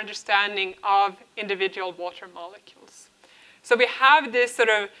on our understanding of individual water molecules. So we have this sort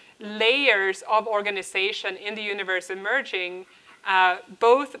of layers of organization in the universe emerging,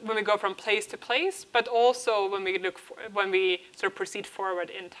 both when we go from place to place, but also when we sort of proceed forward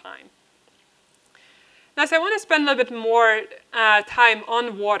in time. Now, so I want to spend a little bit more time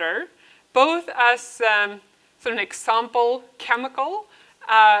on water, both as sort of an example chemical,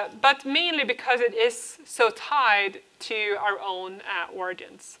 but mainly because it is so tied to our own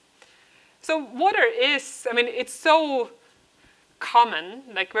origins. So water is, I mean, it's so common,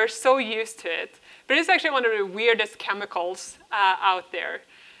 like we're so used to it, but it's actually one of the weirdest chemicals out there.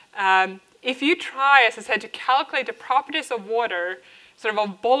 If you try, as I said, to calculate the properties of water, sort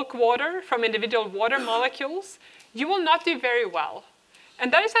of bulk water from individual water molecules, you will not do very well.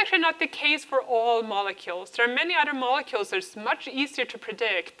 And that is actually not the case for all molecules. There are many other molecules that it's much easier to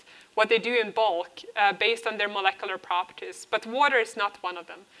predict what they do in bulk based on their molecular properties. But water is not one of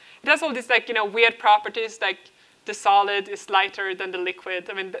them. It has all these weird properties, like the solid is lighter than the liquid.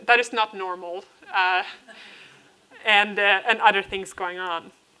 I mean, that is not normal. and other things going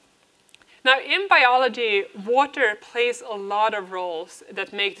on. Now, in biology, water plays a lot of roles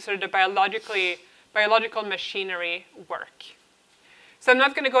that make sort of the biological machinery work. So I'm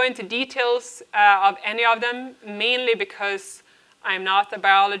not going to go into details of any of them, mainly because I'm not a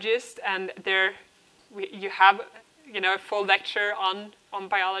biologist, and you have a full lecture on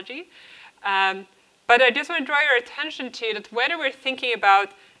biology. But I just want to draw your attention to that whether we're thinking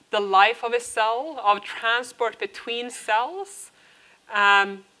about the life of a cell, of transport between cells,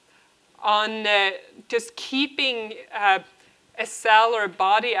 on just keeping a cell or a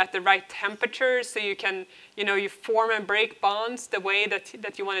body at the right temperature so you can, you form and break bonds the way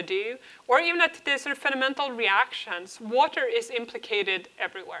that you want to do, or even at the sort of fundamental reactions. Water is implicated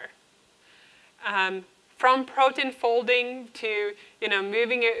everywhere. From protein folding to,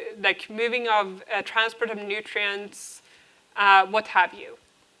 moving of transport of nutrients, what have you.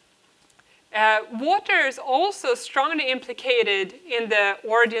 Water is also strongly implicated in the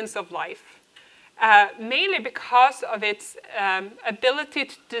origins of life, mainly because of its ability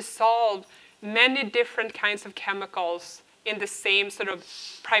to dissolve many different kinds of chemicals in the same sort of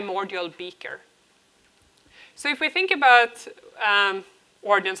primordial beaker. So if we think about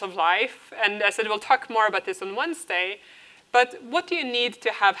origins of life, and as I said, we'll talk more about this on Wednesday, but what do you need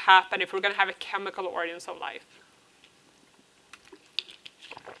to have happen if we're going to have a chemical origins of life?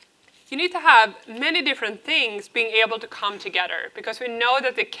 You need to have many different things being able to come together, because we know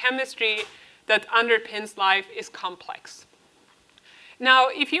that the chemistry that underpins life is complex. Now,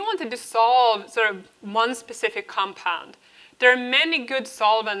 if you want to dissolve sort of one specific compound, there are many good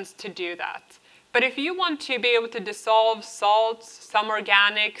solvents to do that. But if you want to be able to dissolve salts, some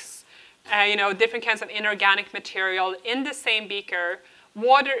organics, different kinds of inorganic material in the same beaker,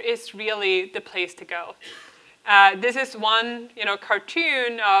 water is really the place to go. This is one,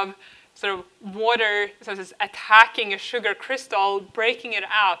 cartoon of sort of water sort of attacking a sugar crystal, breaking it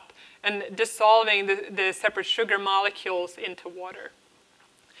up, and dissolving the separate sugar molecules into water.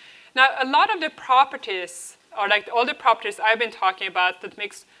 Now, a lot of the properties, or like all the properties I've been talking about that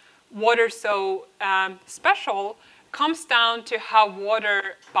makes water so special, comes down to how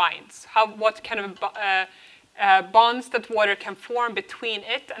water binds, what kind of bonds that water can form between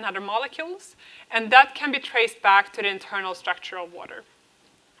it and other molecules, and that can be traced back to the internal structure of water.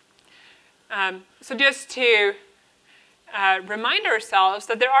 So just to remind ourselves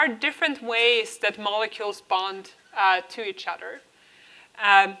that there are different ways that molecules bond to each other,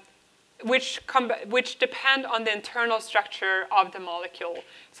 which depend on the internal structure of the molecule.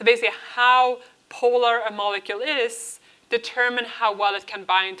 So basically, how polar a molecule is determine how well it can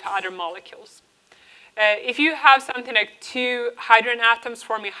bind to other molecules. If you have something like two hydrogen atoms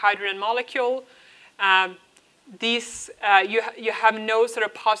forming a hydrogen molecule, you have no sort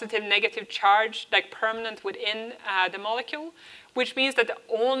of positive negative charge like permanent within the molecule, which means that the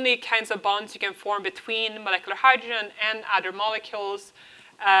only kinds of bonds you can form between molecular hydrogen and other molecules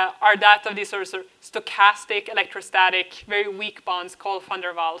are that of these sort of stochastic, electrostatic, very weak bonds called van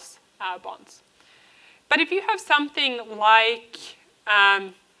der Waals bonds. But if you have something like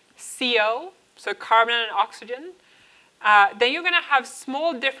CO, so carbon and oxygen, then you're going to have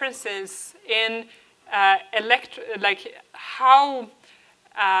small differences in how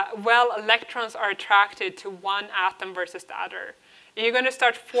well electrons are attracted to one atom versus the other. And you're going to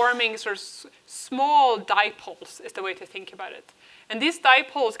start forming sort of small dipoles, is the way to think about it. And these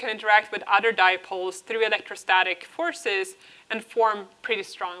dipoles can interact with other dipoles through electrostatic forces and form pretty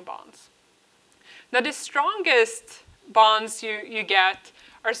strong bonds. Now, the strongest bonds you get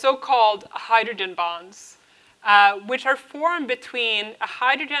are so-called hydrogen bonds, which are formed between a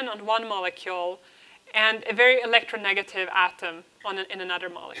hydrogen on one molecule and a very electronegative atom in another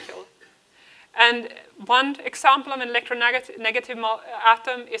molecule. And one example of an electronegative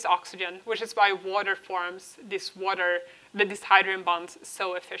atom is oxygen, which is why water forms these hydrogen bonds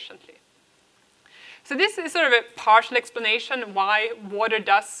so efficiently. So this is sort of a partial explanation why water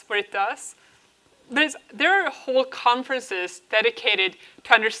does what it does. But there are whole conferences dedicated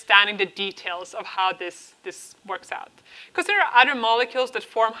to understanding the details of how this works out. Because there are other molecules that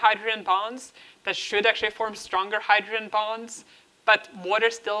form hydrogen bonds that should actually form stronger hydrogen bonds, but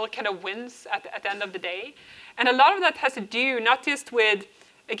water still kind of wins at the end of the day. And a lot of that has to do not just with,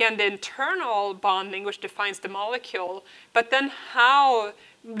 again, the internal bonding, which defines the molecule, but then how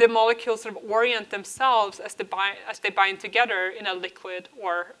the molecules sort of orient themselves as they bind together in a liquid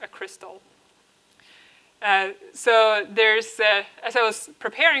or a crystal. So there's, as I was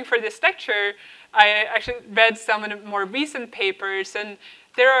preparing for this lecture, I actually read some of the more recent papers, and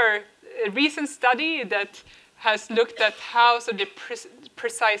there are a recent study that has looked at how the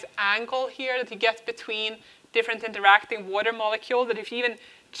precise angle here that you get between different interacting water molecule, that if you even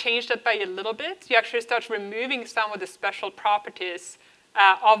change that by a little bit, you actually start removing some of the special properties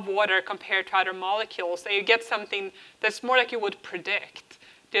of water compared to other molecules. And you get something that's more like you would predict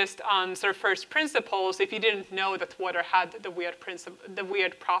just on sort of first principles if you didn't know that water had the weird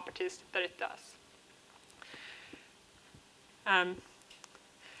properties that it does.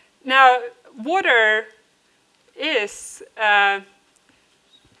 Now, water is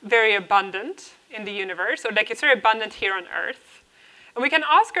very abundant in the universe, or like it's very abundant here on Earth. And we can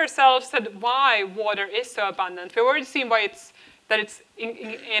ask ourselves that why water is so abundant. We've already seen why it's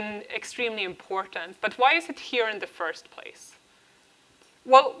extremely important, but why is it here in the first place?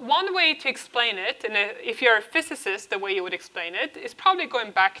 Well, one way to explain it, and if you're a physicist, the way you would explain it, is probably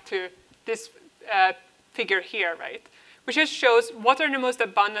going back to this figure here, right? Which just shows what are the most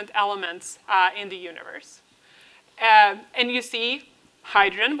abundant elements in the universe. And you see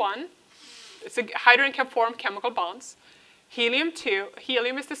hydrogen 1. So hydrogen can form chemical bonds. Helium 2,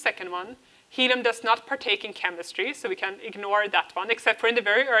 helium is the second one. Helium does not partake in chemistry, so we can ignore that one, except for in the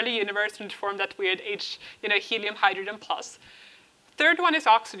very early universe when it formed that weird helium hydrogen plus. Third one is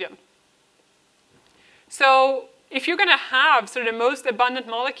oxygen. So if you're going to have sort of the most abundant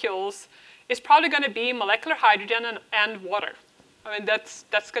molecules, it's probably going to be molecular hydrogen and water. I mean,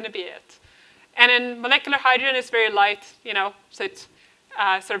 that's going to be it. And in molecular hydrogen, it's very light, so it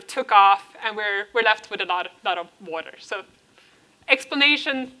sort of took off, and we're left with a lot of water. So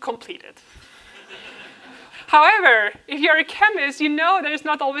explanation completed. However, if you're a chemist, you know that it's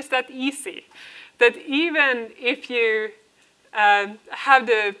not always that easy. That even if you have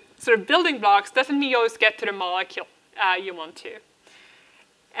the sort of building blocks, doesn't mean you always get to the molecule you want to.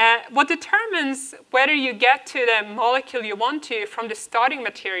 What determines whether you get to the molecule you want to from the starting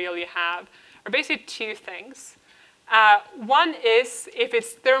material you have are basically two things. One is if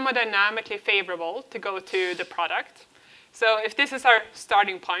it's thermodynamically favorable to go to the product. So if this is our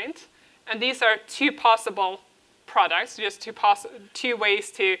starting point, and these are two possible products, just two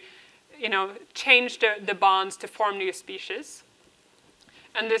ways to change the bonds to form new species.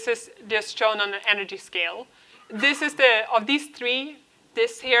 And this is just shown on an energy scale. This is of these three,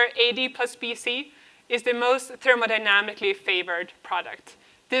 this here, AD plus BC, is the most thermodynamically favored product.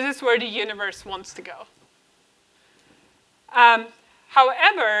 This is where the universe wants to go.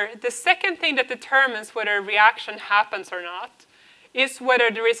 However, the second thing that determines whether a reaction happens or not is whether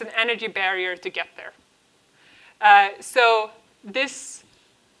there is an energy barrier to get there. So these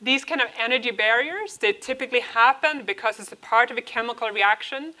kind of energy barriers, they typically happen because it's a part of a chemical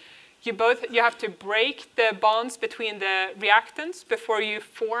reaction. You have to break the bonds between the reactants before you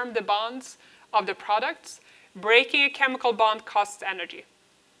form the bonds of the products. Breaking a chemical bond costs energy.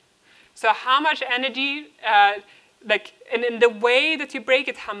 So how much energy, and in the way that you break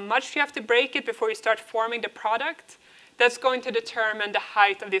it, how much you have to break it before you start forming the product, that's going to determine the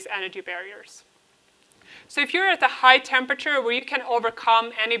height of these energy barriers. So if you're at a high temperature where you can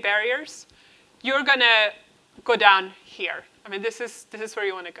overcome any barriers, you're going to go down here. I mean, this is where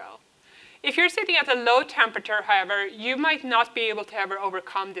you want to go. If you're sitting at a low temperature, however, you might not be able to ever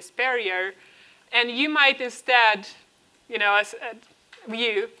overcome this barrier, and you might instead, as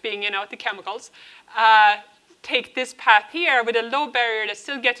you being, the chemicals, take this path here with a low barrier that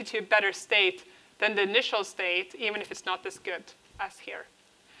still gets you to a better state than the initial state, even if it's not as good as here.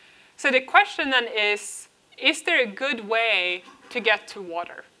 So the question then is there a good way to get to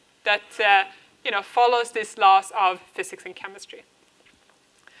water that follows these laws of physics and chemistry?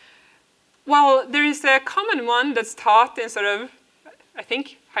 Well, there is a common one that's taught in sort of, I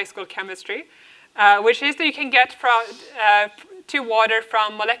think, high school chemistry, which is that you can get to water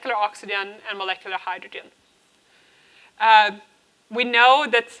from molecular oxygen and molecular hydrogen. We know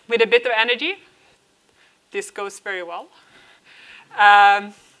that with a bit of energy, this goes very well.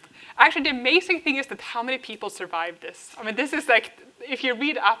 Actually, the amazing thing is that how many people survive this. I mean, this is like, if you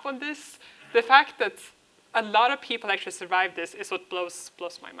read up on this, the fact that a lot of people actually survive this is what blows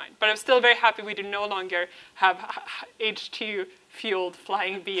my mind. But I'm still very happy we do no longer have H2-fueled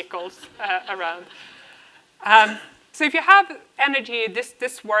flying vehicles around. So if you have energy,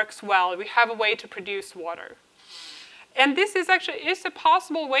 this works well. We have a way to produce water. And this is a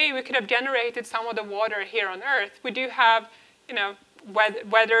possible way we could have generated some of the water here on Earth. We do have,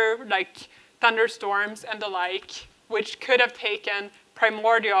 weather like thunderstorms and the like, which could have taken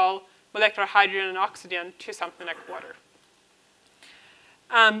primordial molecular hydrogen and oxygen to something like water.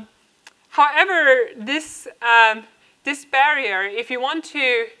 However, this barrier, if you want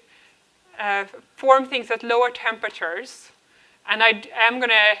to form things at lower temperatures, and I am going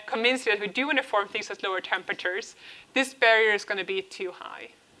to convince you that we do want to form things at lower temperatures, this barrier is going to be too high.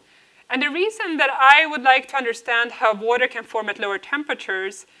 And the reason that I would like to understand how water can form at lower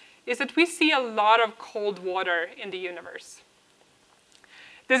temperatures is that we see a lot of cold water in the universe.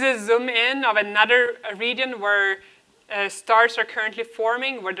 This is a zoom in of another region where stars are currently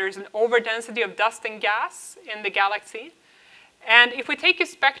forming, where there's an overdensity of dust and gas in the galaxy. And if we take a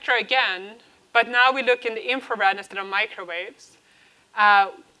spectra again, but now we look in the infrared instead of microwaves,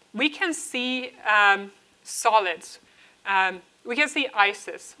 we can see solids. We can see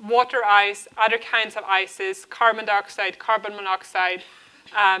ices, water ice, other kinds of ices, carbon dioxide, carbon monoxide,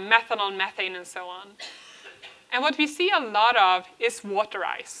 methanol, methane, and so on. And what we see a lot of is water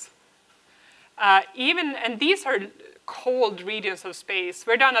ice. And these are cold regions of space.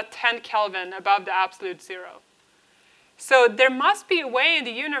 We're down at 10 Kelvin above the absolute zero. So there must be a way in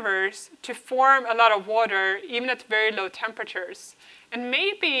the universe to form a lot of water, even at very low temperatures. And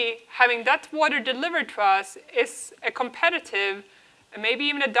maybe having that water delivered to us is a competitive, and maybe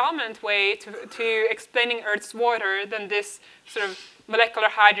even a dominant way to explaining Earth's water than this sort of molecular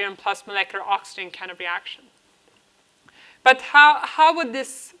hydrogen plus molecular oxygen kind of reaction. But how would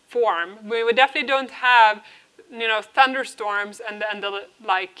this form? We definitely don't have, thunderstorms and the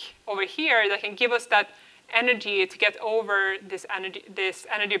like over here that can give us that energy to get over this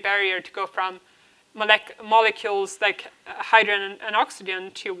energy barrier to go from molecules like hydrogen and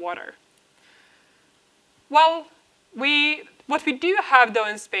oxygen to water. Well, what we do have though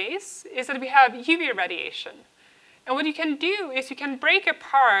in space is that we have UV radiation. And what you can do is you can break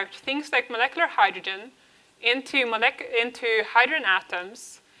apart things like molecular hydrogen into hydrogen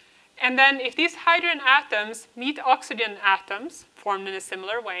atoms. And then if these hydrogen atoms meet oxygen atoms, formed in a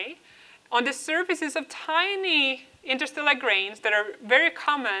similar way, on the surfaces of tiny interstellar grains that are very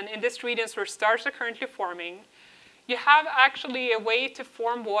common in these regions where stars are currently forming, you have actually a way to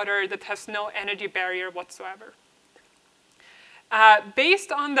form water that has no energy barrier whatsoever.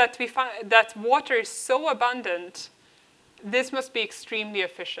 Based on that, we find that water is so abundant, this must be extremely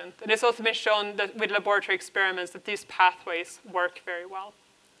efficient. And it's also been shown that with laboratory experiments that these pathways work very well.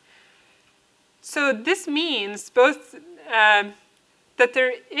 So this means both that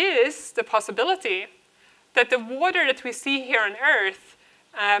there is the possibility that the water that we see here on Earth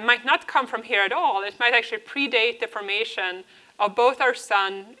might not come from here at all. It might actually predate the formation of both our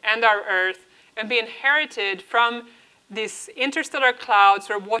sun and our Earth and be inherited from these interstellar clouds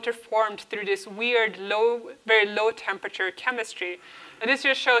where water formed through this weird, very low temperature chemistry. And this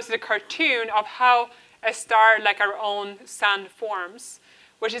just shows the cartoon of how a star like our own sun forms,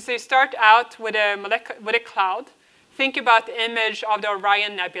 which is they start out with a cloud. Think about the image of the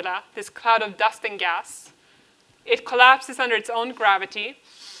Orion Nebula, this cloud of dust and gas. It collapses under its own gravity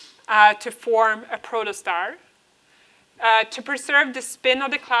to form a protostar. To preserve the spin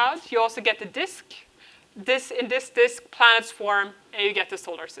of the cloud, you also get the disk. In this disk, planets form, and you get the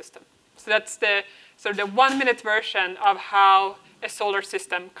solar system. So that's the 1-minute version of how a solar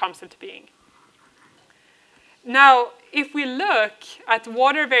system comes into being. Now, if we look at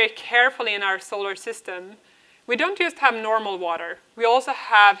water very carefully in our solar system, we don't just have normal water. We also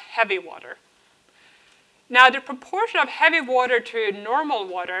have heavy water. Now, the proportion of heavy water to normal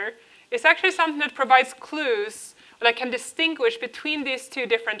water is actually something that provides clues that can distinguish between these two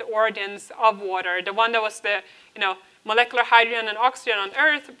different origins of water. The one that was the molecular hydrogen and oxygen on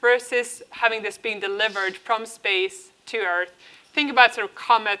Earth versus having this being delivered from space to Earth. Think about sort of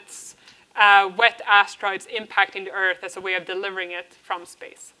comets, wet asteroids impacting the Earth as a way of delivering it from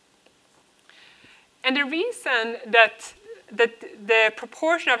space. And the reason that the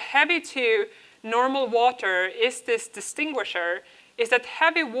proportion of heavy to normal water is this distinguisher is that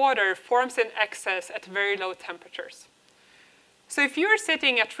heavy water forms in excess at very low temperatures. So if you're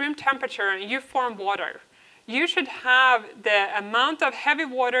sitting at room temperature and you form water, you should have the amount of heavy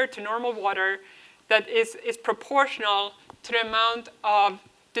water to normal water that is proportional to the amount of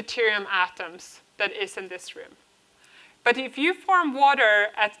deuterium atoms that is in this room. But if you form water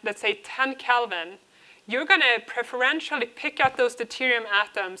at, let's say, 10 Kelvin, you're going to preferentially pick out those deuterium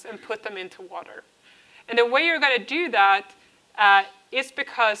atoms and put them into water. And the way you're going to do that is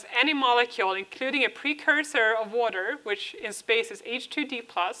because any molecule, including a precursor of water, which in space is H2D+,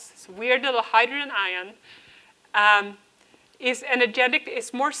 it's a weird little hydrogen ion, is energetically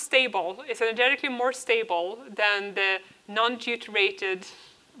more stable than the non-deuterated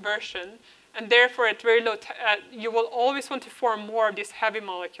version. And therefore, at very low, you will always want to form more of these heavy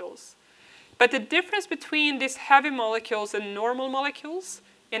molecules. But the difference between these heavy molecules and normal molecules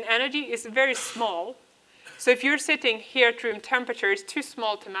in energy is very small. So if you're sitting here at room temperature, it's too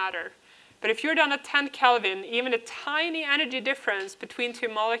small to matter. But if you're down at 10 Kelvin, even a tiny energy difference between two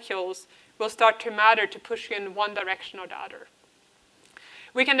molecules will start to matter to push you in one direction or the other.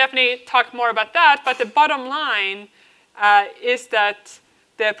 we can definitely talk more about that, but the bottom line is that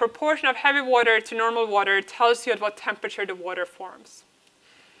the proportion of heavy water to normal water tells you at what temperature the water forms.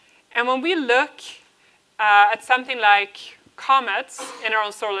 And when we look at something like comets in our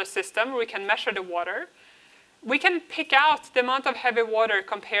own solar system, where we can measure the water, we can pick out the amount of heavy water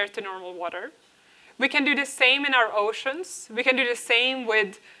compared to normal water. We can do the same in our oceans. We can do the same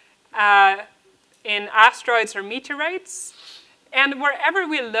with in asteroids or meteorites. And wherever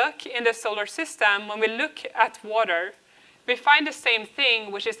we look in the solar system, when we look at water, we find the same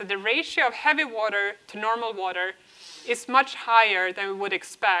thing, which is that the ratio of heavy water to normal water is much higher than we would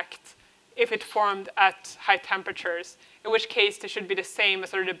expect if it formed at high temperatures, in which case there should be the same as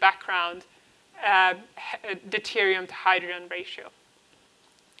sort of the background deuterium to hydrogen ratio.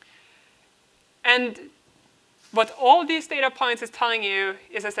 And what all these data points is telling you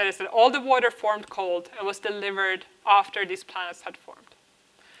is, as I said, is that all the water formed cold and was delivered after these planets had formed,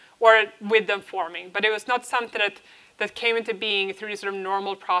 or with them forming. But it was not something that came into being through these sort of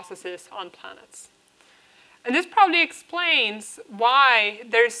normal processes on planets. And this probably explains why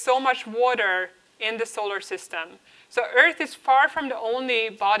there's so much water in the solar system. So Earth is far from the only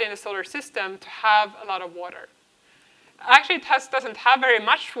body in the solar system to have a lot of water. Actually, it doesn't have very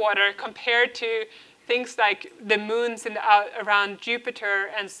much water compared to things like the moons around Jupiter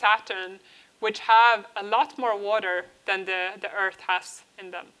and Saturn, which have a lot more water than the Earth has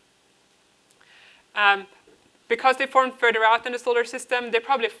in them. Because they formed further out in the solar system, they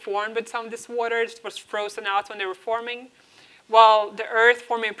probably formed with some of this water. It was frozen out when they were forming. While the Earth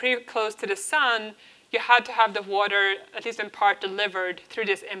forming pretty close to the sun, you had to have the water, at least in part, delivered through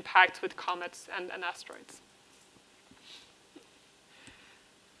this impact with comets and asteroids.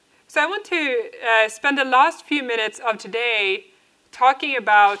 So I want to spend the last few minutes of today talking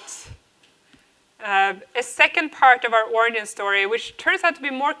about a second part of our origin story, which turns out to be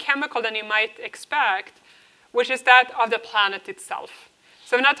more chemical than you might expect, which is that of the planet itself.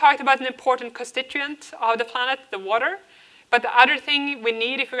 So we've now talked about an important constituent of the planet, the water. But the other thing we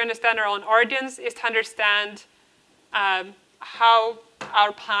need if we understand our own origins is to understand how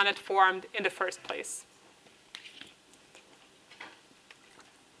our planet formed in the first place.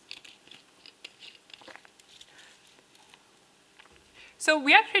 So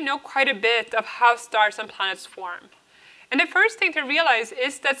we actually know quite a bit of how stars and planets form. And the first thing to realize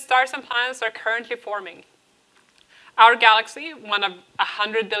is that stars and planets are currently forming. Our galaxy, one of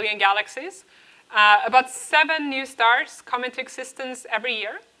 100 billion galaxies, about 7 new stars come into existence every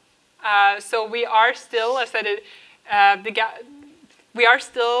year. So we are still, as I said, we are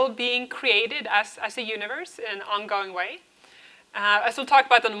still being created as a universe in an ongoing way. As we'll talk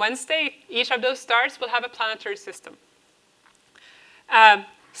about on Wednesday, each of those stars will have a planetary system.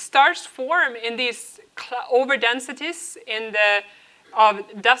 Stars form in these overdensities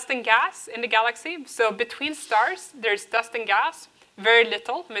of dust and gas in the galaxy. So between stars, there's dust and gas. Very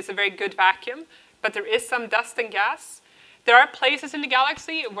little. I mean, it's a very good vacuum, but there is some dust and gas. There are places in the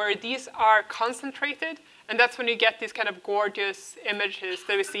galaxy where these are concentrated, and that's when you get these kind of gorgeous images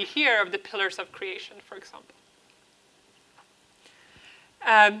that we see here of the pillars of creation, for example.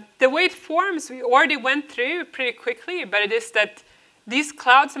 The way it forms, we already went through pretty quickly, but it is that these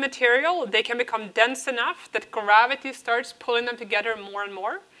clouds of material, they can become dense enough that gravity starts pulling them together more and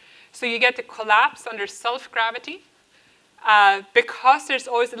more. So you get the collapse under self-gravity. Because there's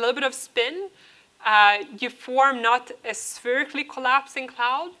always a little bit of spin, you form not a spherically collapsing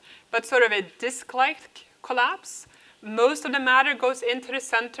cloud, but sort of a disk-like collapse. Most of the matter goes into the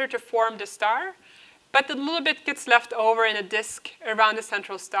center to form the star, but a little bit gets left over in a disk around the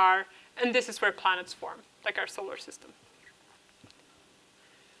central star, and this is where planets form, like our solar system.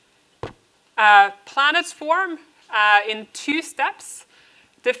 Planets form in 2 steps.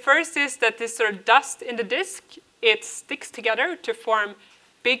 The first is that this sort of dust in the disk, it sticks together to form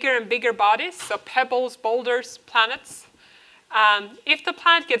bigger and bigger bodies, so pebbles, boulders, planets. If the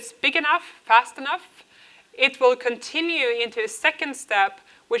planet gets big enough, fast enough, it will continue into a second step,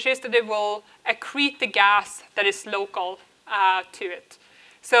 which is that it will accrete the gas that is local to it.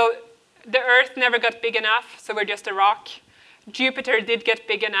 So the Earth never got big enough, so we're just a rock. Jupiter did get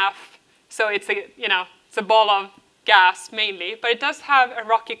big enough, so it's a ball of gas mainly, but it does have a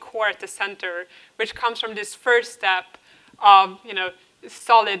rocky core at the center, which comes from this first step of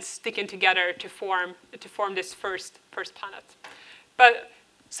solids sticking together to form this first planet. But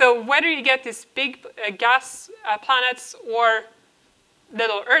so whether you get these big gas planets or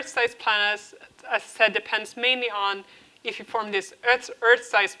little Earth-sized planets, as I said, depends mainly on if you form this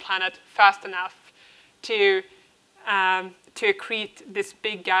Earth-sized planet fast enough to accrete this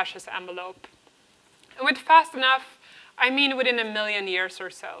big gaseous envelope. And with fast enough, I mean within 1 million years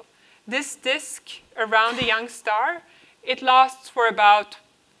or so. This disk around a young star, it lasts for about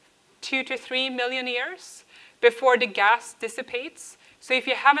 2 to 3 million years before the gas dissipates. So if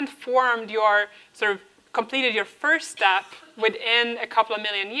you haven't formed your, completed your first step within a couple of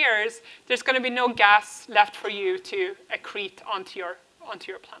million years, there's going to be no gas left for you to accrete onto your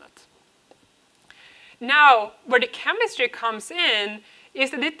planet. Now, where the chemistry comes in is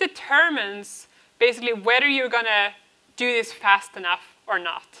that it determines basically whether you're going to do this fast enough or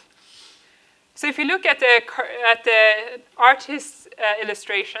not. So if you look at the artist's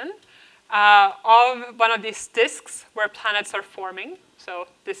illustration of one of these disks where planets are forming, so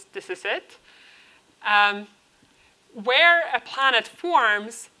this is it, where a planet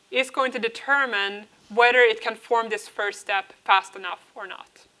forms is going to determine whether it can form this first step fast enough or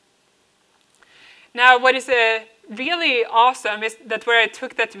not. Now, what is really awesome is that where I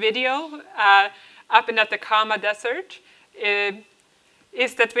took that video up in the Atacama Desert,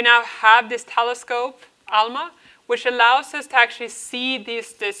 is that we now have this telescope, ALMA, which allows us to actually see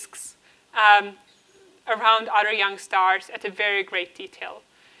these disks around other young stars at a very great detail.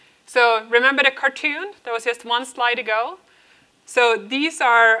 So remember the cartoon? That was just one slide ago. So these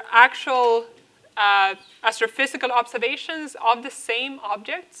are actual astrophysical observations of the same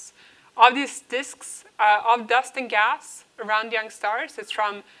objects, of these disks of dust and gas around young stars. It's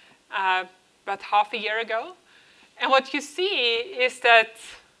from about half a year ago. And what you see is that,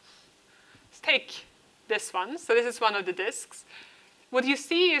 let's take this one. So this is one of the disks. What you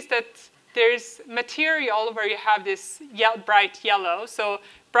see is that there's material where you have this bright yellow. So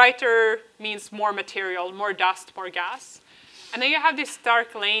brighter means more material, more dust, more gas. And then you have these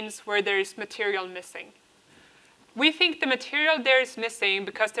dark lanes where there's material missing. We think the material there is missing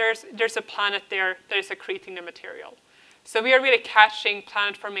because there's a planet there that is accreting the material. So we are really catching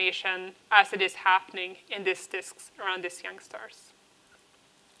planet formation as it is happening in these disks around these young stars.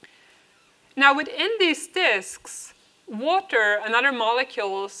 Now within these disks, water and other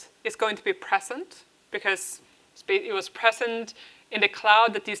molecules is going to be present because it was present in the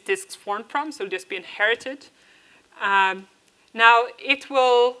cloud that these disks formed from, so it'll just be inherited. Now it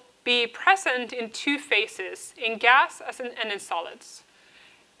will be present in two phases, in gas and in solids.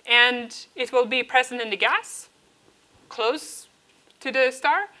 And it will be present in the gas, close to the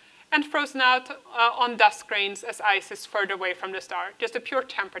star, and frozen out on dust grains as ice is further away from the star, just a pure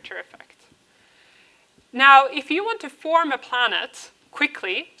temperature effect. Now, if you want to form a planet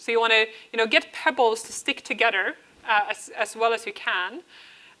quickly, so you want to get pebbles to stick together as well as you can,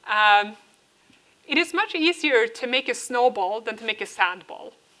 it is much easier to make a snowball than to make a sand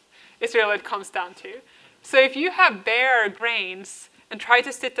ball. Is really what it comes down to. So if you have bare grains and try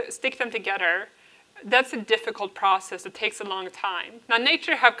to stick them together, that's a difficult process that takes a long time. Now,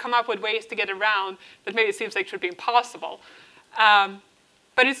 nature have come up with ways to get around that maybe it seems like should be impossible.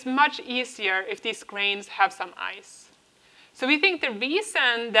 But it's much easier if these grains have some ice. So we think the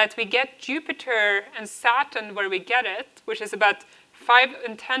reason that we get Jupiter and Saturn where we get it, which is about 5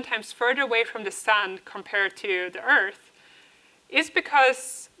 and 10 times further away from the sun compared to the Earth, is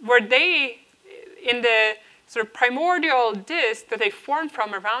because where they, in the sort of primordial disk that they formed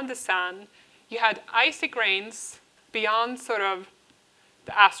from around the sun, you had icy grains beyond sort of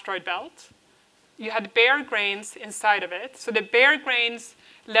the asteroid belt. You had bare grains inside of it. So the bare grains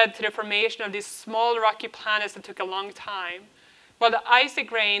led to the formation of these small rocky planets that took a long time, while the icy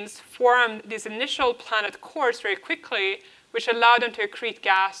grains formed these initial planet cores very quickly, which allowed them to accrete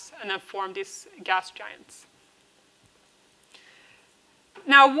gas and then form these gas giants.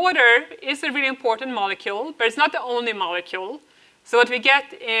 Now, water is a really important molecule, but it's not the only molecule. So what we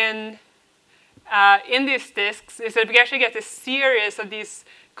get in these disks is that we actually get a series of these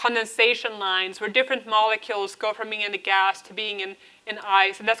condensation lines where different molecules go from being in the gas to being in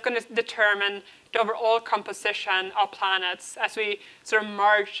ice, and that's going to determine the overall composition of planets as we sort of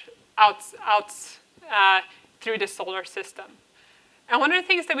merge out through the solar system. And one of the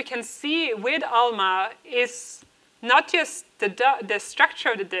things that we can see with ALMA is not just the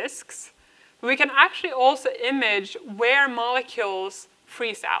structure of the disks, but we can actually also image where molecules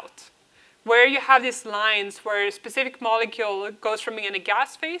freeze out, where you have these lines where a specific molecule goes from being in a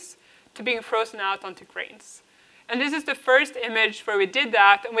gas phase to being frozen out onto grains. And this is the first image where we did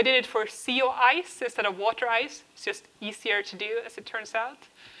that, and we did it for CO ice instead of water ice. It's just easier to do, as it turns out.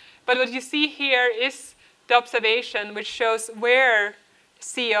 But what you see here is the observation which shows where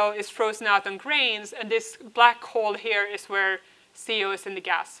CO is frozen out on grains, and this black hole here is where CO is in the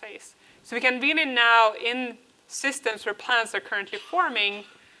gas phase. So we can really now, in systems where planets are currently forming,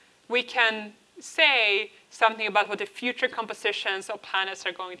 we can say something about what the future compositions of planets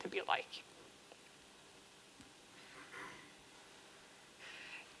are going to be like.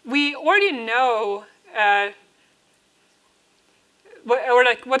 we already know,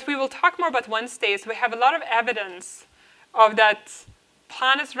 what we will talk more about Wednesday is we have a lot of evidence of that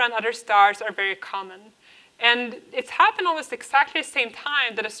planets around other stars are very common. And it's happened almost exactly the same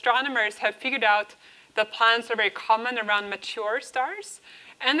time that astronomers have figured out that planets are very common around mature stars,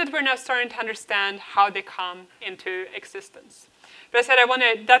 and that we're now starting to understand how they come into existence. But I said I'm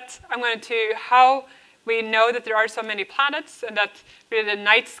going to how we know that there are so many planets, and that really the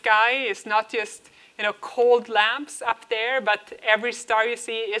night sky is not just cold lamps up there, but every star you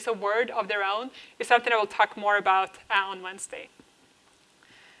see is a word of their own, is something I will talk more about on Wednesday.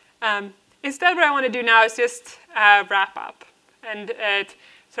 Instead, what I want to do now is just wrap up and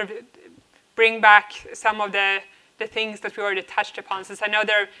sort of bring back some of the things that we already touched upon, since I know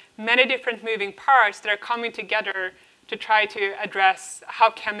there are many different moving parts that are coming together to try to address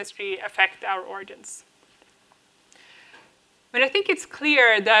how chemistry affects our origins. But I think it's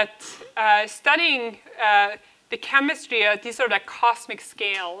clear that studying the chemistry at these sort of cosmic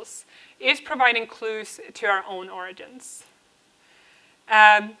scales is providing clues to our own origins.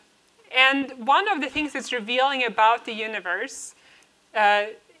 And one of the things it's revealing about the universe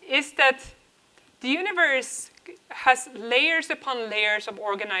is that the universe has layers upon layers of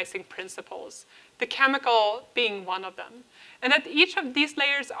organizing principles, the chemical being one of them. And that each of these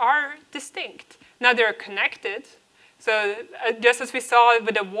layers are distinct. Now they're connected. So just as we saw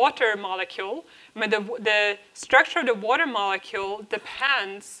with the water molecule, the structure of the water molecule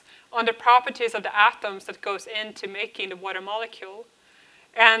depends on the properties of the atoms that goes into making the water molecule.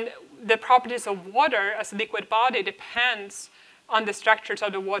 And the properties of water as a liquid body depends on the structures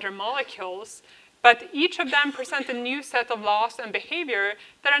of the water molecules. But each of them present a new set of laws and behavior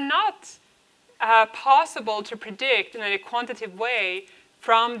that are not possible to predict in a quantitative way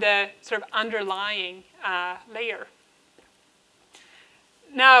from the sort of underlying layer.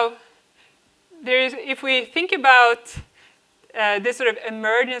 Now, if we think about this sort of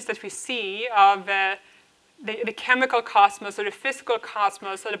emergence that we see of the chemical cosmos or the physical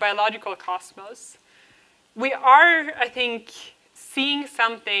cosmos or the biological cosmos, we are, I think, seeing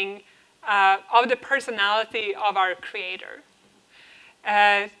something of the personality of our creator.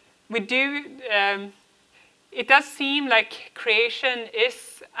 It does seem like creation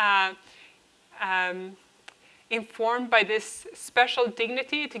is informed by this special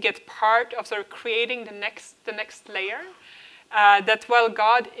dignity to get part of sort of creating the next layer. That while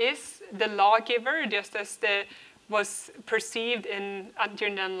God is the lawgiver, just as was perceived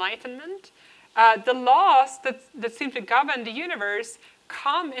during the Enlightenment, the laws that seem to govern the universe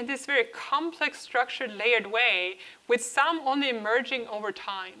come in this very complex, structured, layered way, with some only emerging over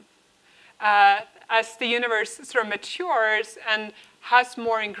time. As the universe sort of matures and has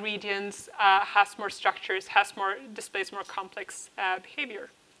more ingredients, has more structures, displays more complex behavior.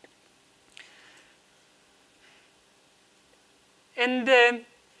 And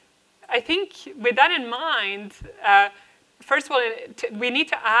I think with that in mind, first of all, we need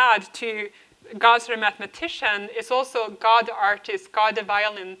to add to God sort of mathematician is also God the artist, God the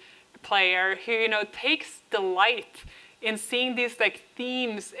violin player, who takes delight in seeing these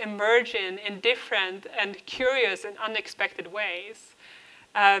themes emerging in different and curious and unexpected ways.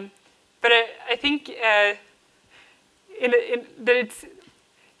 But I think that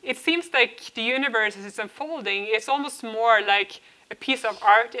it seems like the universe as it's unfolding is almost more like a piece of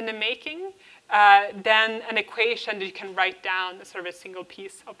art in the making than an equation that you can write down as sort of a single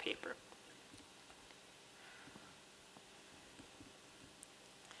piece of paper.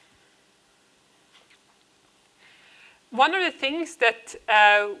 One of the things that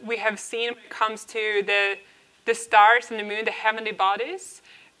we have seen when it comes to the stars and the moon, the heavenly bodies,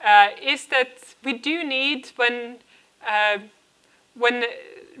 is that we do need, when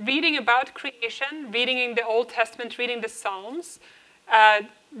reading about creation, reading in the Old Testament, reading the Psalms,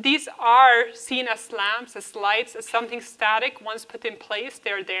 these are seen as lamps, as lights, as something static. Once put in place,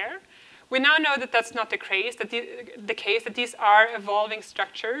 they're there. We now know that that's not the case, that these are evolving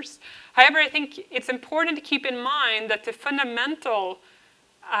structures. However, I think it's important to keep in mind that the fundamental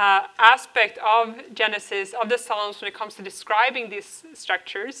aspect of Genesis, of the Psalms, when it comes to describing these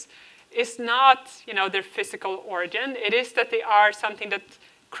structures, is not their physical origin. It is that they are something that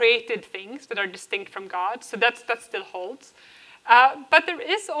created things that are distinct from God. So that still holds. But there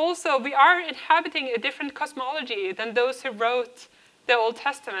is also, we are inhabiting a different cosmology than those who wrote the Old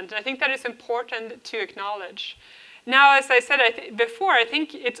Testament. And I think that is important to acknowledge. Now, as I said before, I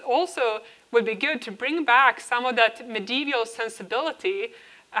think it also would be good to bring back some of that medieval sensibility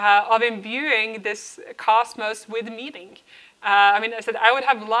of imbuing this cosmos with meaning. I said I would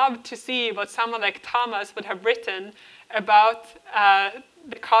have loved to see what someone like Thomas would have written about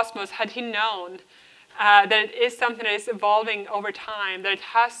the cosmos had he known that it is something that is evolving over time, that it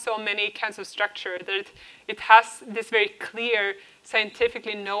has so many kinds of structure, that it has this very clear,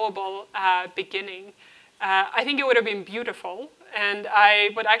 scientifically knowable beginning. I think it would have been beautiful, and I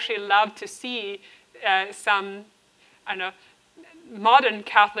would actually love to see some, I don't know, modern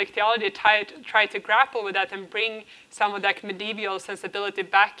Catholic theology try to grapple with that and bring some of that medieval sensibility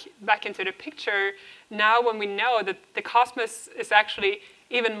back into the picture, now when we know that the cosmos is actually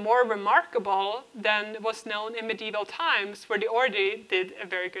even more remarkable than was known in medieval times, where the order did a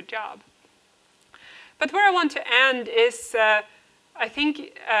very good job. But where I want to end is, I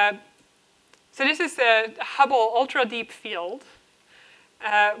think, so this is a Hubble ultra-deep field.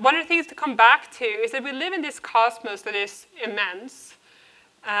 One of the things to come back to is that we live in this cosmos that is immense,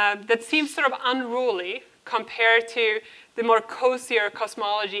 that seems sort of unruly compared to the more cozier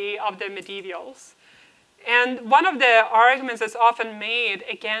cosmology of the medievals. And one of the arguments that's often made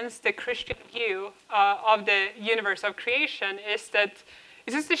against the Christian view of the universe of creation is that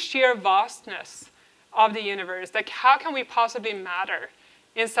it's just the sheer vastness of the universe. Like, how can we possibly matter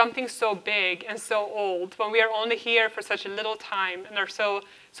in something so big and so old when we are only here for such a little time and are so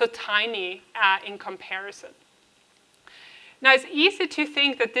tiny in comparison? Now, it's easy to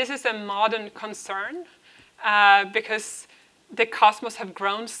think that this is a modern concern because the cosmos have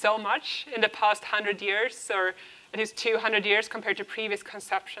grown so much in the past 100 years, or at least 200 years compared to previous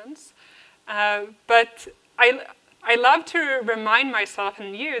conceptions. But I love to remind myself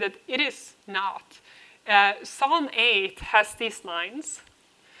and you that it is not. Psalm 8 has these lines.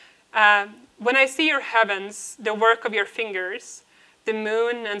 When I see your heavens, the work of your fingers, the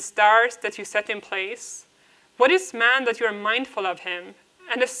moon and stars that you set in place, what is man that you are mindful of him,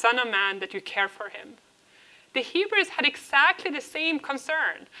 and the son of man that you care for him? The Hebrews had exactly the same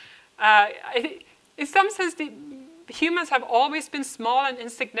concern. In some sense, the humans have always been small and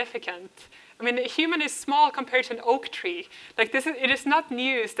insignificant. I mean, a human is small compared to an oak tree. Like, it is not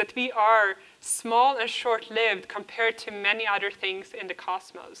news that we are small and short-lived compared to many other things in the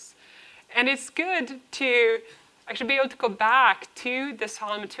cosmos. And it's good to actually be able to go back to the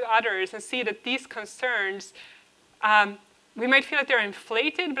Psalm and to others and see that these concerns, we might feel that they're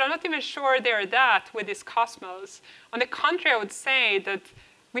inflated, but I'm not even sure they're that with this cosmos. On the contrary, I would say that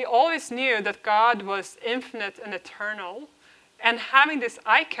we always knew that God was infinite and eternal, and having this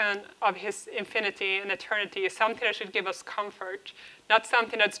icon of his infinity and eternity is something that should give us comfort, not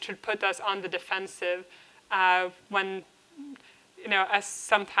something that should put us on the defensive when, as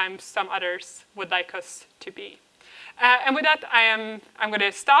sometimes some others would like us to be. And with that, I'm going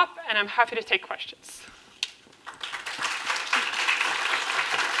to stop, and I'm happy to take questions.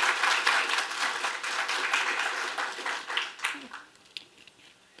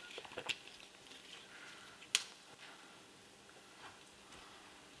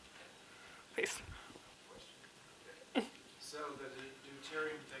 So the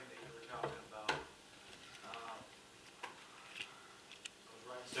deuterium thing that you were talking about, I was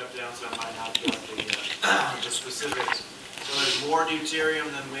writing stuff down so I might not get the specifics. So there's more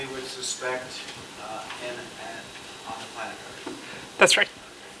deuterium than we would suspect on the planet Earth. That's right.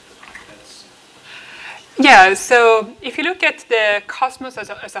 Yeah, so if you look at the cosmos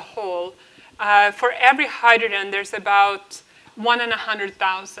as a whole, for every hydrogen, there's about 1 in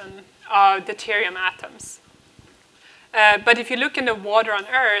 100,000 deuterium atoms. But if you look in the water on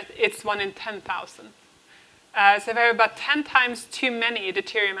Earth, it's 1 in 10,000. So there are about 10 times too many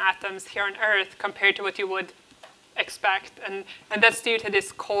deuterium atoms here on Earth compared to what you would expect. And that's due to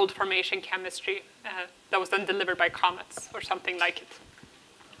this cold formation chemistry that was then delivered by comets or something like it.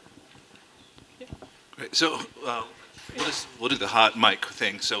 Yeah. Great. So we'll do the hot mic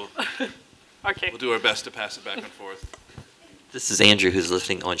thing. So Okay. We'll do our best to pass it back and forth. This is Andrew, who's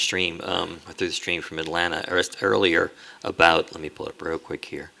listening on stream, through the stream from Atlanta, earlier about, let me pull it up real quick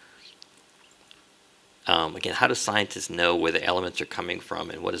here. Again, how do scientists know where the elements are coming from,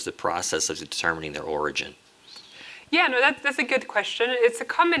 and what is the process of determining their origin? Yeah, no, that's a good question. It's a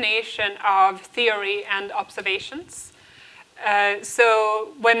combination of theory and observations.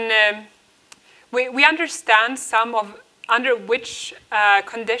 So when we understand some of under which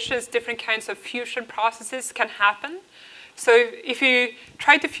conditions different kinds of fusion processes can happen. So if you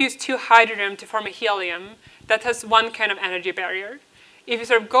try to fuse 2 hydrogen to form a helium, that has one kind of energy barrier. If you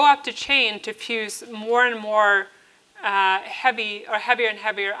sort of go up the chain to fuse more and more heavier and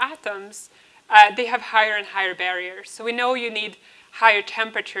heavier atoms, they have higher and higher barriers. So we know you need higher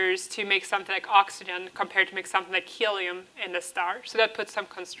temperatures to make something like oxygen compared to make something like helium in the star. So that puts some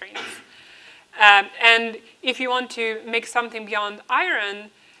constraints. And if you want to make something beyond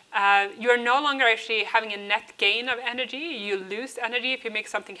iron, you're no longer actually having a net gain of energy. You lose energy if you make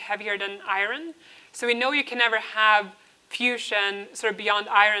something heavier than iron. So we know you can never have fusion sort of beyond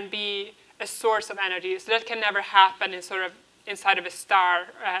iron be a source of energy. So that can never happen in sort of inside of a star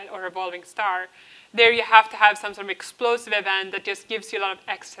or evolving star. There you have to have some sort of explosive event that just gives you a lot of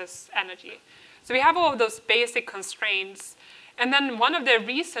excess energy. So we have all of those basic constraints. And then one of the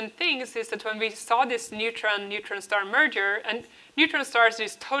recent things is that when we saw this neutron-neutron star merger, and neutron stars are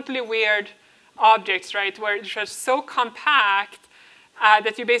these totally weird objects, right, where they're so compact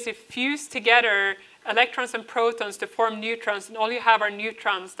that you basically fuse together electrons and protons to form neutrons, and all you have are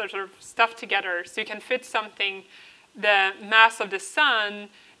neutrons that are sort of stuffed together. So you can fit something the mass of the sun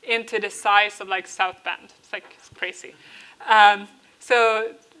into the size of like South Bend. It's crazy.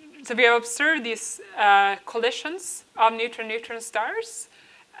 So we have observed these collisions of neutron-neutron stars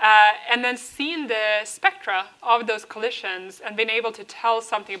and then seen the spectra of those collisions and been able to tell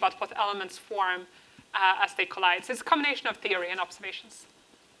something about what elements form as they collide. So it's a combination of theory and observations.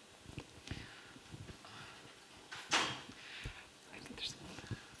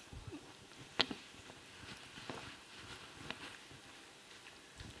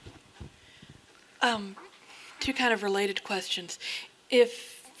 Two kind of related questions.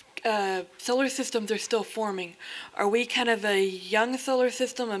 If solar systems are still forming, are we kind of a young solar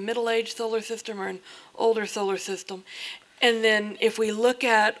system, a middle-aged solar system, or an older solar system? And then if we look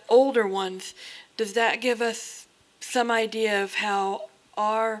at older ones, does that give us some idea of how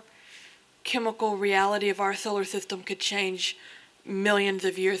our chemical reality of our solar system could change millions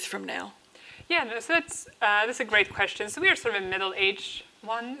of years from now? Yeah, no, so that's a great question. So we are sort of a middle-aged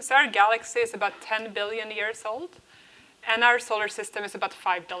one. So our galaxy is about 10 billion years old, and our solar system is about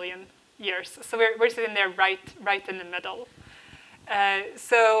 5 billion years. So we're sitting there right in the middle.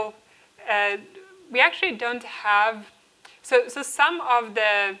 We actually don't have, so some of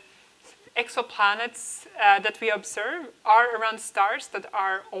the exoplanets that we observe are around stars that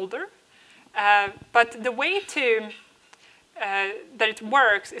are older. But the way that it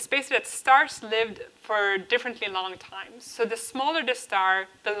works is basically that stars lived for differently long times. So the smaller the star,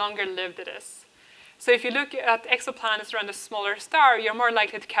 the longer lived it is. So if you look at exoplanets around a smaller star, you're more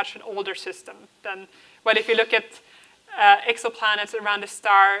likely to catch an older system than, but if you look at exoplanets around a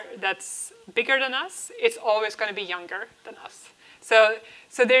star that's bigger than us, it's always going to be younger than us. So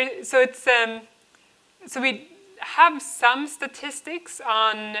we have some statistics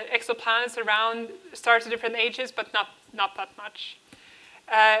on exoplanets around stars of different ages, but not that much.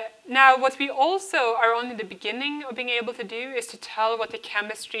 Now, what we also are only the beginning of being able to do is to tell what the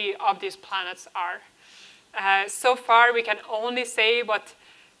chemistry of these planets are. So far, we can only say what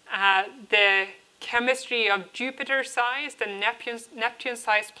the chemistry of Jupiter-sized and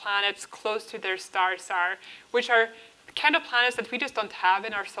Neptune-sized planets close to their stars are, which are kind of planets that we just don't have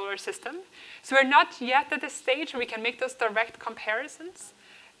in our solar system. So we're not yet at the stage where we can make those direct comparisons,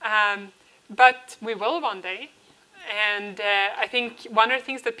 but we will one day. And I think one of the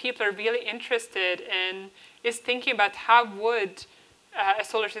things that people are really interested in is thinking about how would a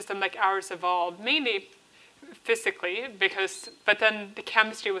solar system like ours evolve, mainly physically, but then the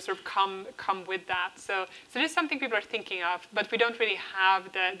chemistry will sort of come with that. So this is something people are thinking of, but we don't really have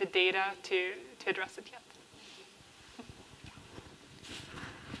the data to address it yet.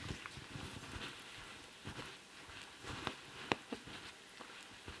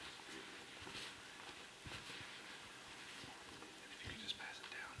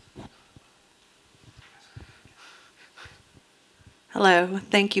 Hello,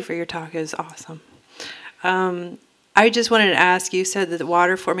 thank you for your talk. It was awesome. I just wanted to ask, you said that the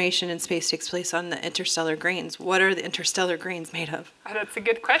water formation in space takes place on the interstellar grains. What are the interstellar grains made of? Oh, that's a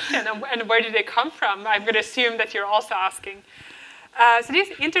good question. And where did they come from? I'm going to assume that you're also asking. So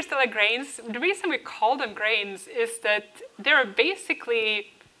these interstellar grains, the reason we call them grains is that they're basically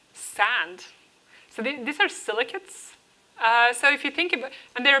sand. So these are silicates. So if you think about,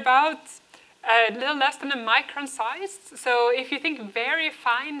 and they're about a little less than a micron sized. So if you think very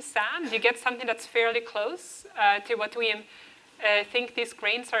fine sand, you get something that's fairly close to what we think these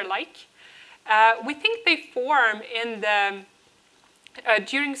grains are like. We think they form in the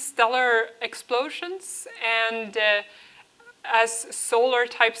during stellar explosions, and as solar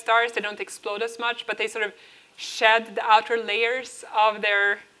type stars, they don't explode as much, but they sort of shed the outer layers of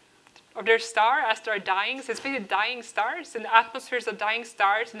their star as they're dying. So it's basically dying stars. In the atmospheres of dying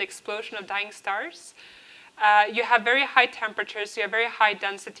stars and the explosion of dying stars, you have very high temperatures, you have very high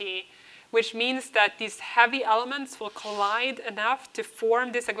density, which means that these heavy elements will collide enough to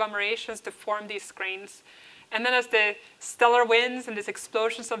form these agglomerations, to form these grains. And then as the stellar winds and these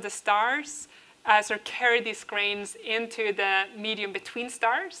explosions of the stars sort of carry these grains into the medium between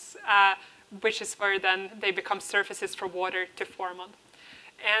stars, which is where then they become surfaces for water to form on.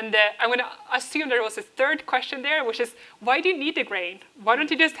 And I'm going to assume there was a third question there, which is, why do you need the grain? Why don't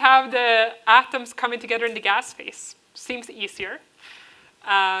you just have the atoms coming together in the gas phase? Seems easier.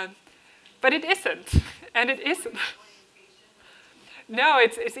 But it isn't, and it isn't. No,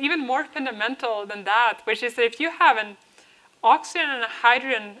 it's even more fundamental than that, which is that if you have an oxygen and a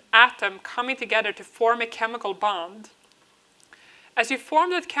hydrogen atom coming together to form a chemical bond, as you form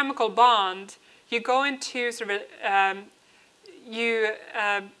that chemical bond, you go into sort of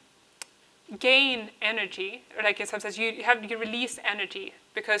gain energy, or like in some sense, you release energy,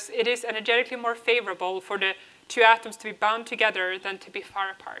 because it is energetically more favorable for the two atoms to be bound together than to be far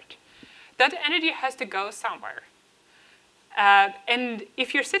apart. That energy has to go somewhere. And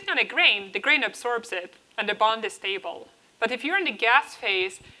if you're sitting on a grain, the grain absorbs it, and the bond is stable. But if you're in the gas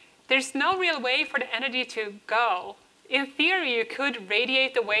phase, there's no real way for the energy to go. In theory, you could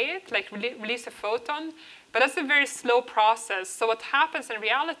radiate away it, like release a photon, but that's a very slow process. So what happens in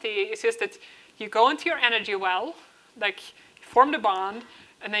reality is just that you go into your energy well, like you form the bond,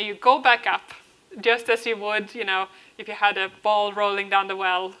 and then you go back up, just as you would, if you had a ball rolling down the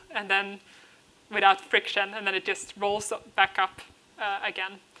well, and then without friction, and then it just rolls back up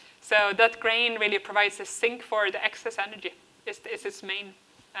again. So that grain really provides a sink for the excess energy. Is its main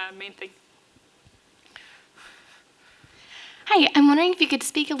thing. Hi, I'm wondering if you could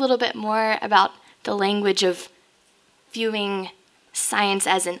speak a little bit more about the language of viewing science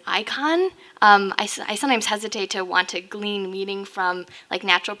as an icon. I sometimes hesitate to want to glean meaning from like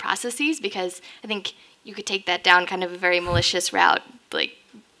natural processes, because I think you could take that down kind of a very malicious route, like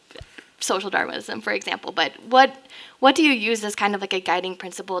social Darwinism, for example. But what do you use as kind of like a guiding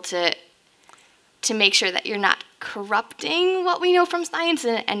principle to make sure that you're not corrupting what we know from science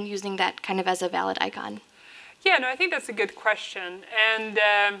and using that kind of as a valid icon? Yeah, no, I think that's a good question. And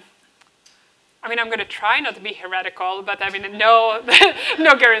I mean, I'm going to try not to be heretical, but I mean, no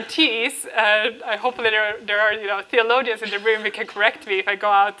guarantees. Hopefully there are theologians in the room who can correct me if I go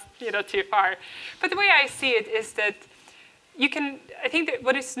out too far. But the way I see it is that I think that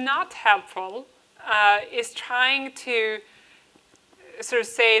what is not helpful is trying to sort of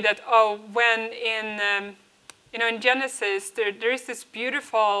say that, when in Genesis there is this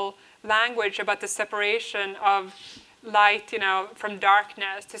beautiful language about the separation of light, from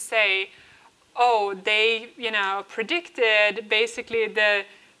darkness, to say, they, predicted basically that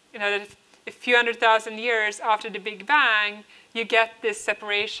a few 100,000 years after the Big Bang, you get this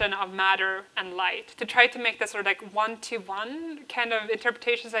separation of matter and light. To try to make that sort of like one-to-one kind of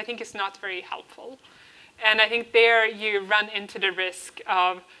interpretations, I think is not very helpful. And I think there you run into the risk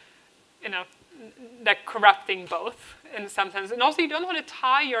of, like corrupting both in some sense. And also you don't want to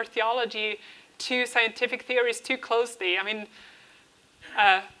tie your theology to scientific theories too closely. I mean,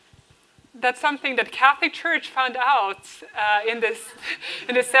 that's something that Catholic Church found out in the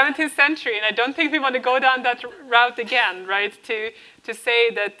 17th century, and I don't think we want to go down that route again, right? To say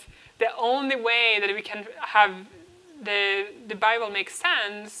that the only way that we can have the Bible make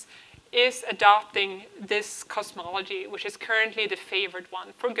sense is adopting this cosmology, which is currently the favored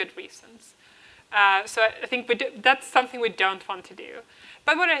one for good reasons. So I think that's something we don't want to do.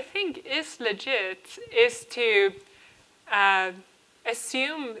 But what I think is legit is to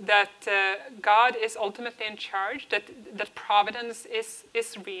assume that God is ultimately in charge, that providence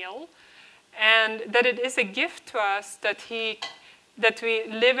is real, and that it is a gift to us that we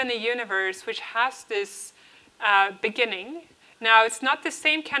live in a universe which has this beginning. Now, it's not the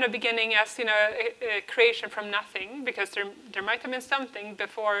same kind of beginning as a creation from nothing, because there might have been something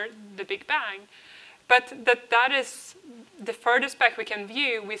before the Big Bang, but that is the furthest back we can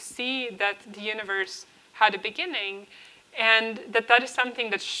view. We see that the universe had a beginning, and that is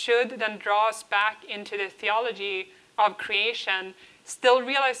something that should then draw us back into the theology of creation, still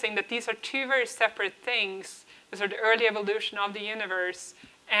realizing that these are two very separate things, the sort of early evolution of the universe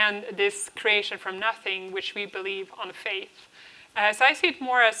and this creation from nothing, which we believe on faith. So I see it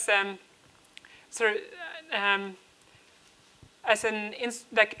more as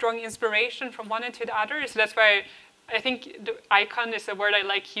like drawing inspiration from one into the other. So that's why I think the icon is a word I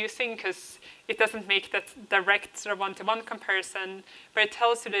like using, because it doesn't make that direct sort of one-to-one comparison, but it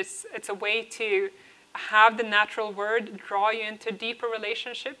tells you that it's a way to have the natural word draw you into a deeper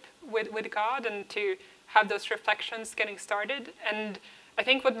relationship with God, and to have those reflections getting started. And I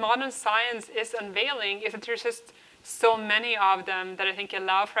think what modern science is unveiling is that there's just so many of them that I think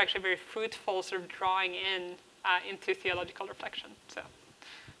allow for actually very fruitful sort of drawing into theological reflection. So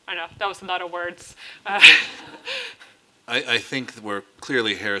I don't know, that was a lot of words. I think that we're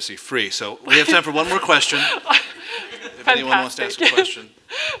clearly heresy-free. So we have time for one more question. If anyone wants to ask a question.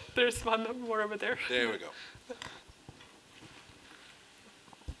 There's one more over there. There we go.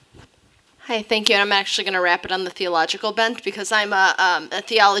 Hi, thank you. And I'm actually going to wrap it on the theological bent because I'm a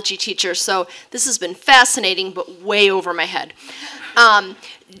theology teacher, so this has been fascinating, but way over my head.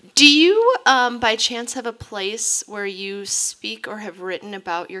 Do you, by chance, have a place where you speak or have written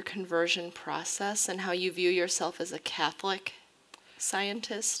about your conversion process and how you view yourself as a Catholic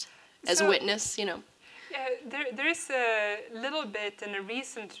scientist, as a witness, you know? Yeah, there is a little bit in a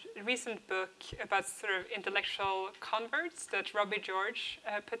recent book about sort of intellectual converts that Robbie George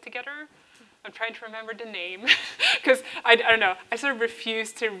put together. I'm trying to remember the name because I don't know. I sort of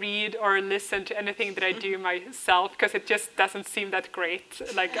refuse to read or listen to anything that I do myself because it just doesn't seem that great,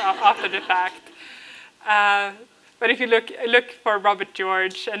 like after the fact. But if you look for Robert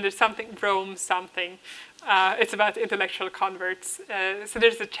George and there's something Rome something, it's about intellectual converts. So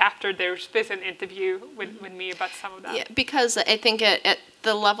there's a chapter there, which is an interview with me about some of that. Yeah, because I think at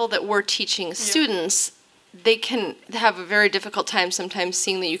the level that we're teaching students, they can have a very difficult time sometimes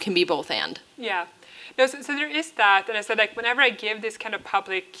seeing that you can be both and. Yeah. No, so there is that, and I said, like, whenever I give these kind of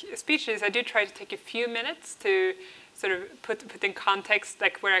public speeches, I do try to take a few minutes to sort of put in context,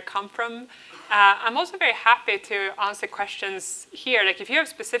 like, where I come from. I'm also very happy to answer questions here. Like, if you have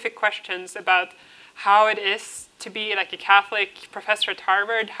specific questions about how it is to be, like, a Catholic professor at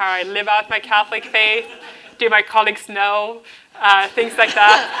Harvard, how I live out my Catholic faith, do my colleagues know, things like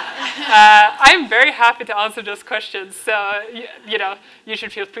that. I'm very happy to answer those questions. So, you know, you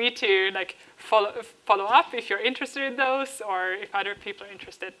should feel free to, like, follow up if you're interested in those, or if other people are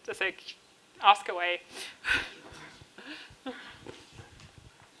interested, just, like, ask away.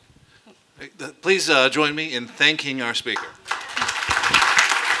 Please join me in thanking our speaker.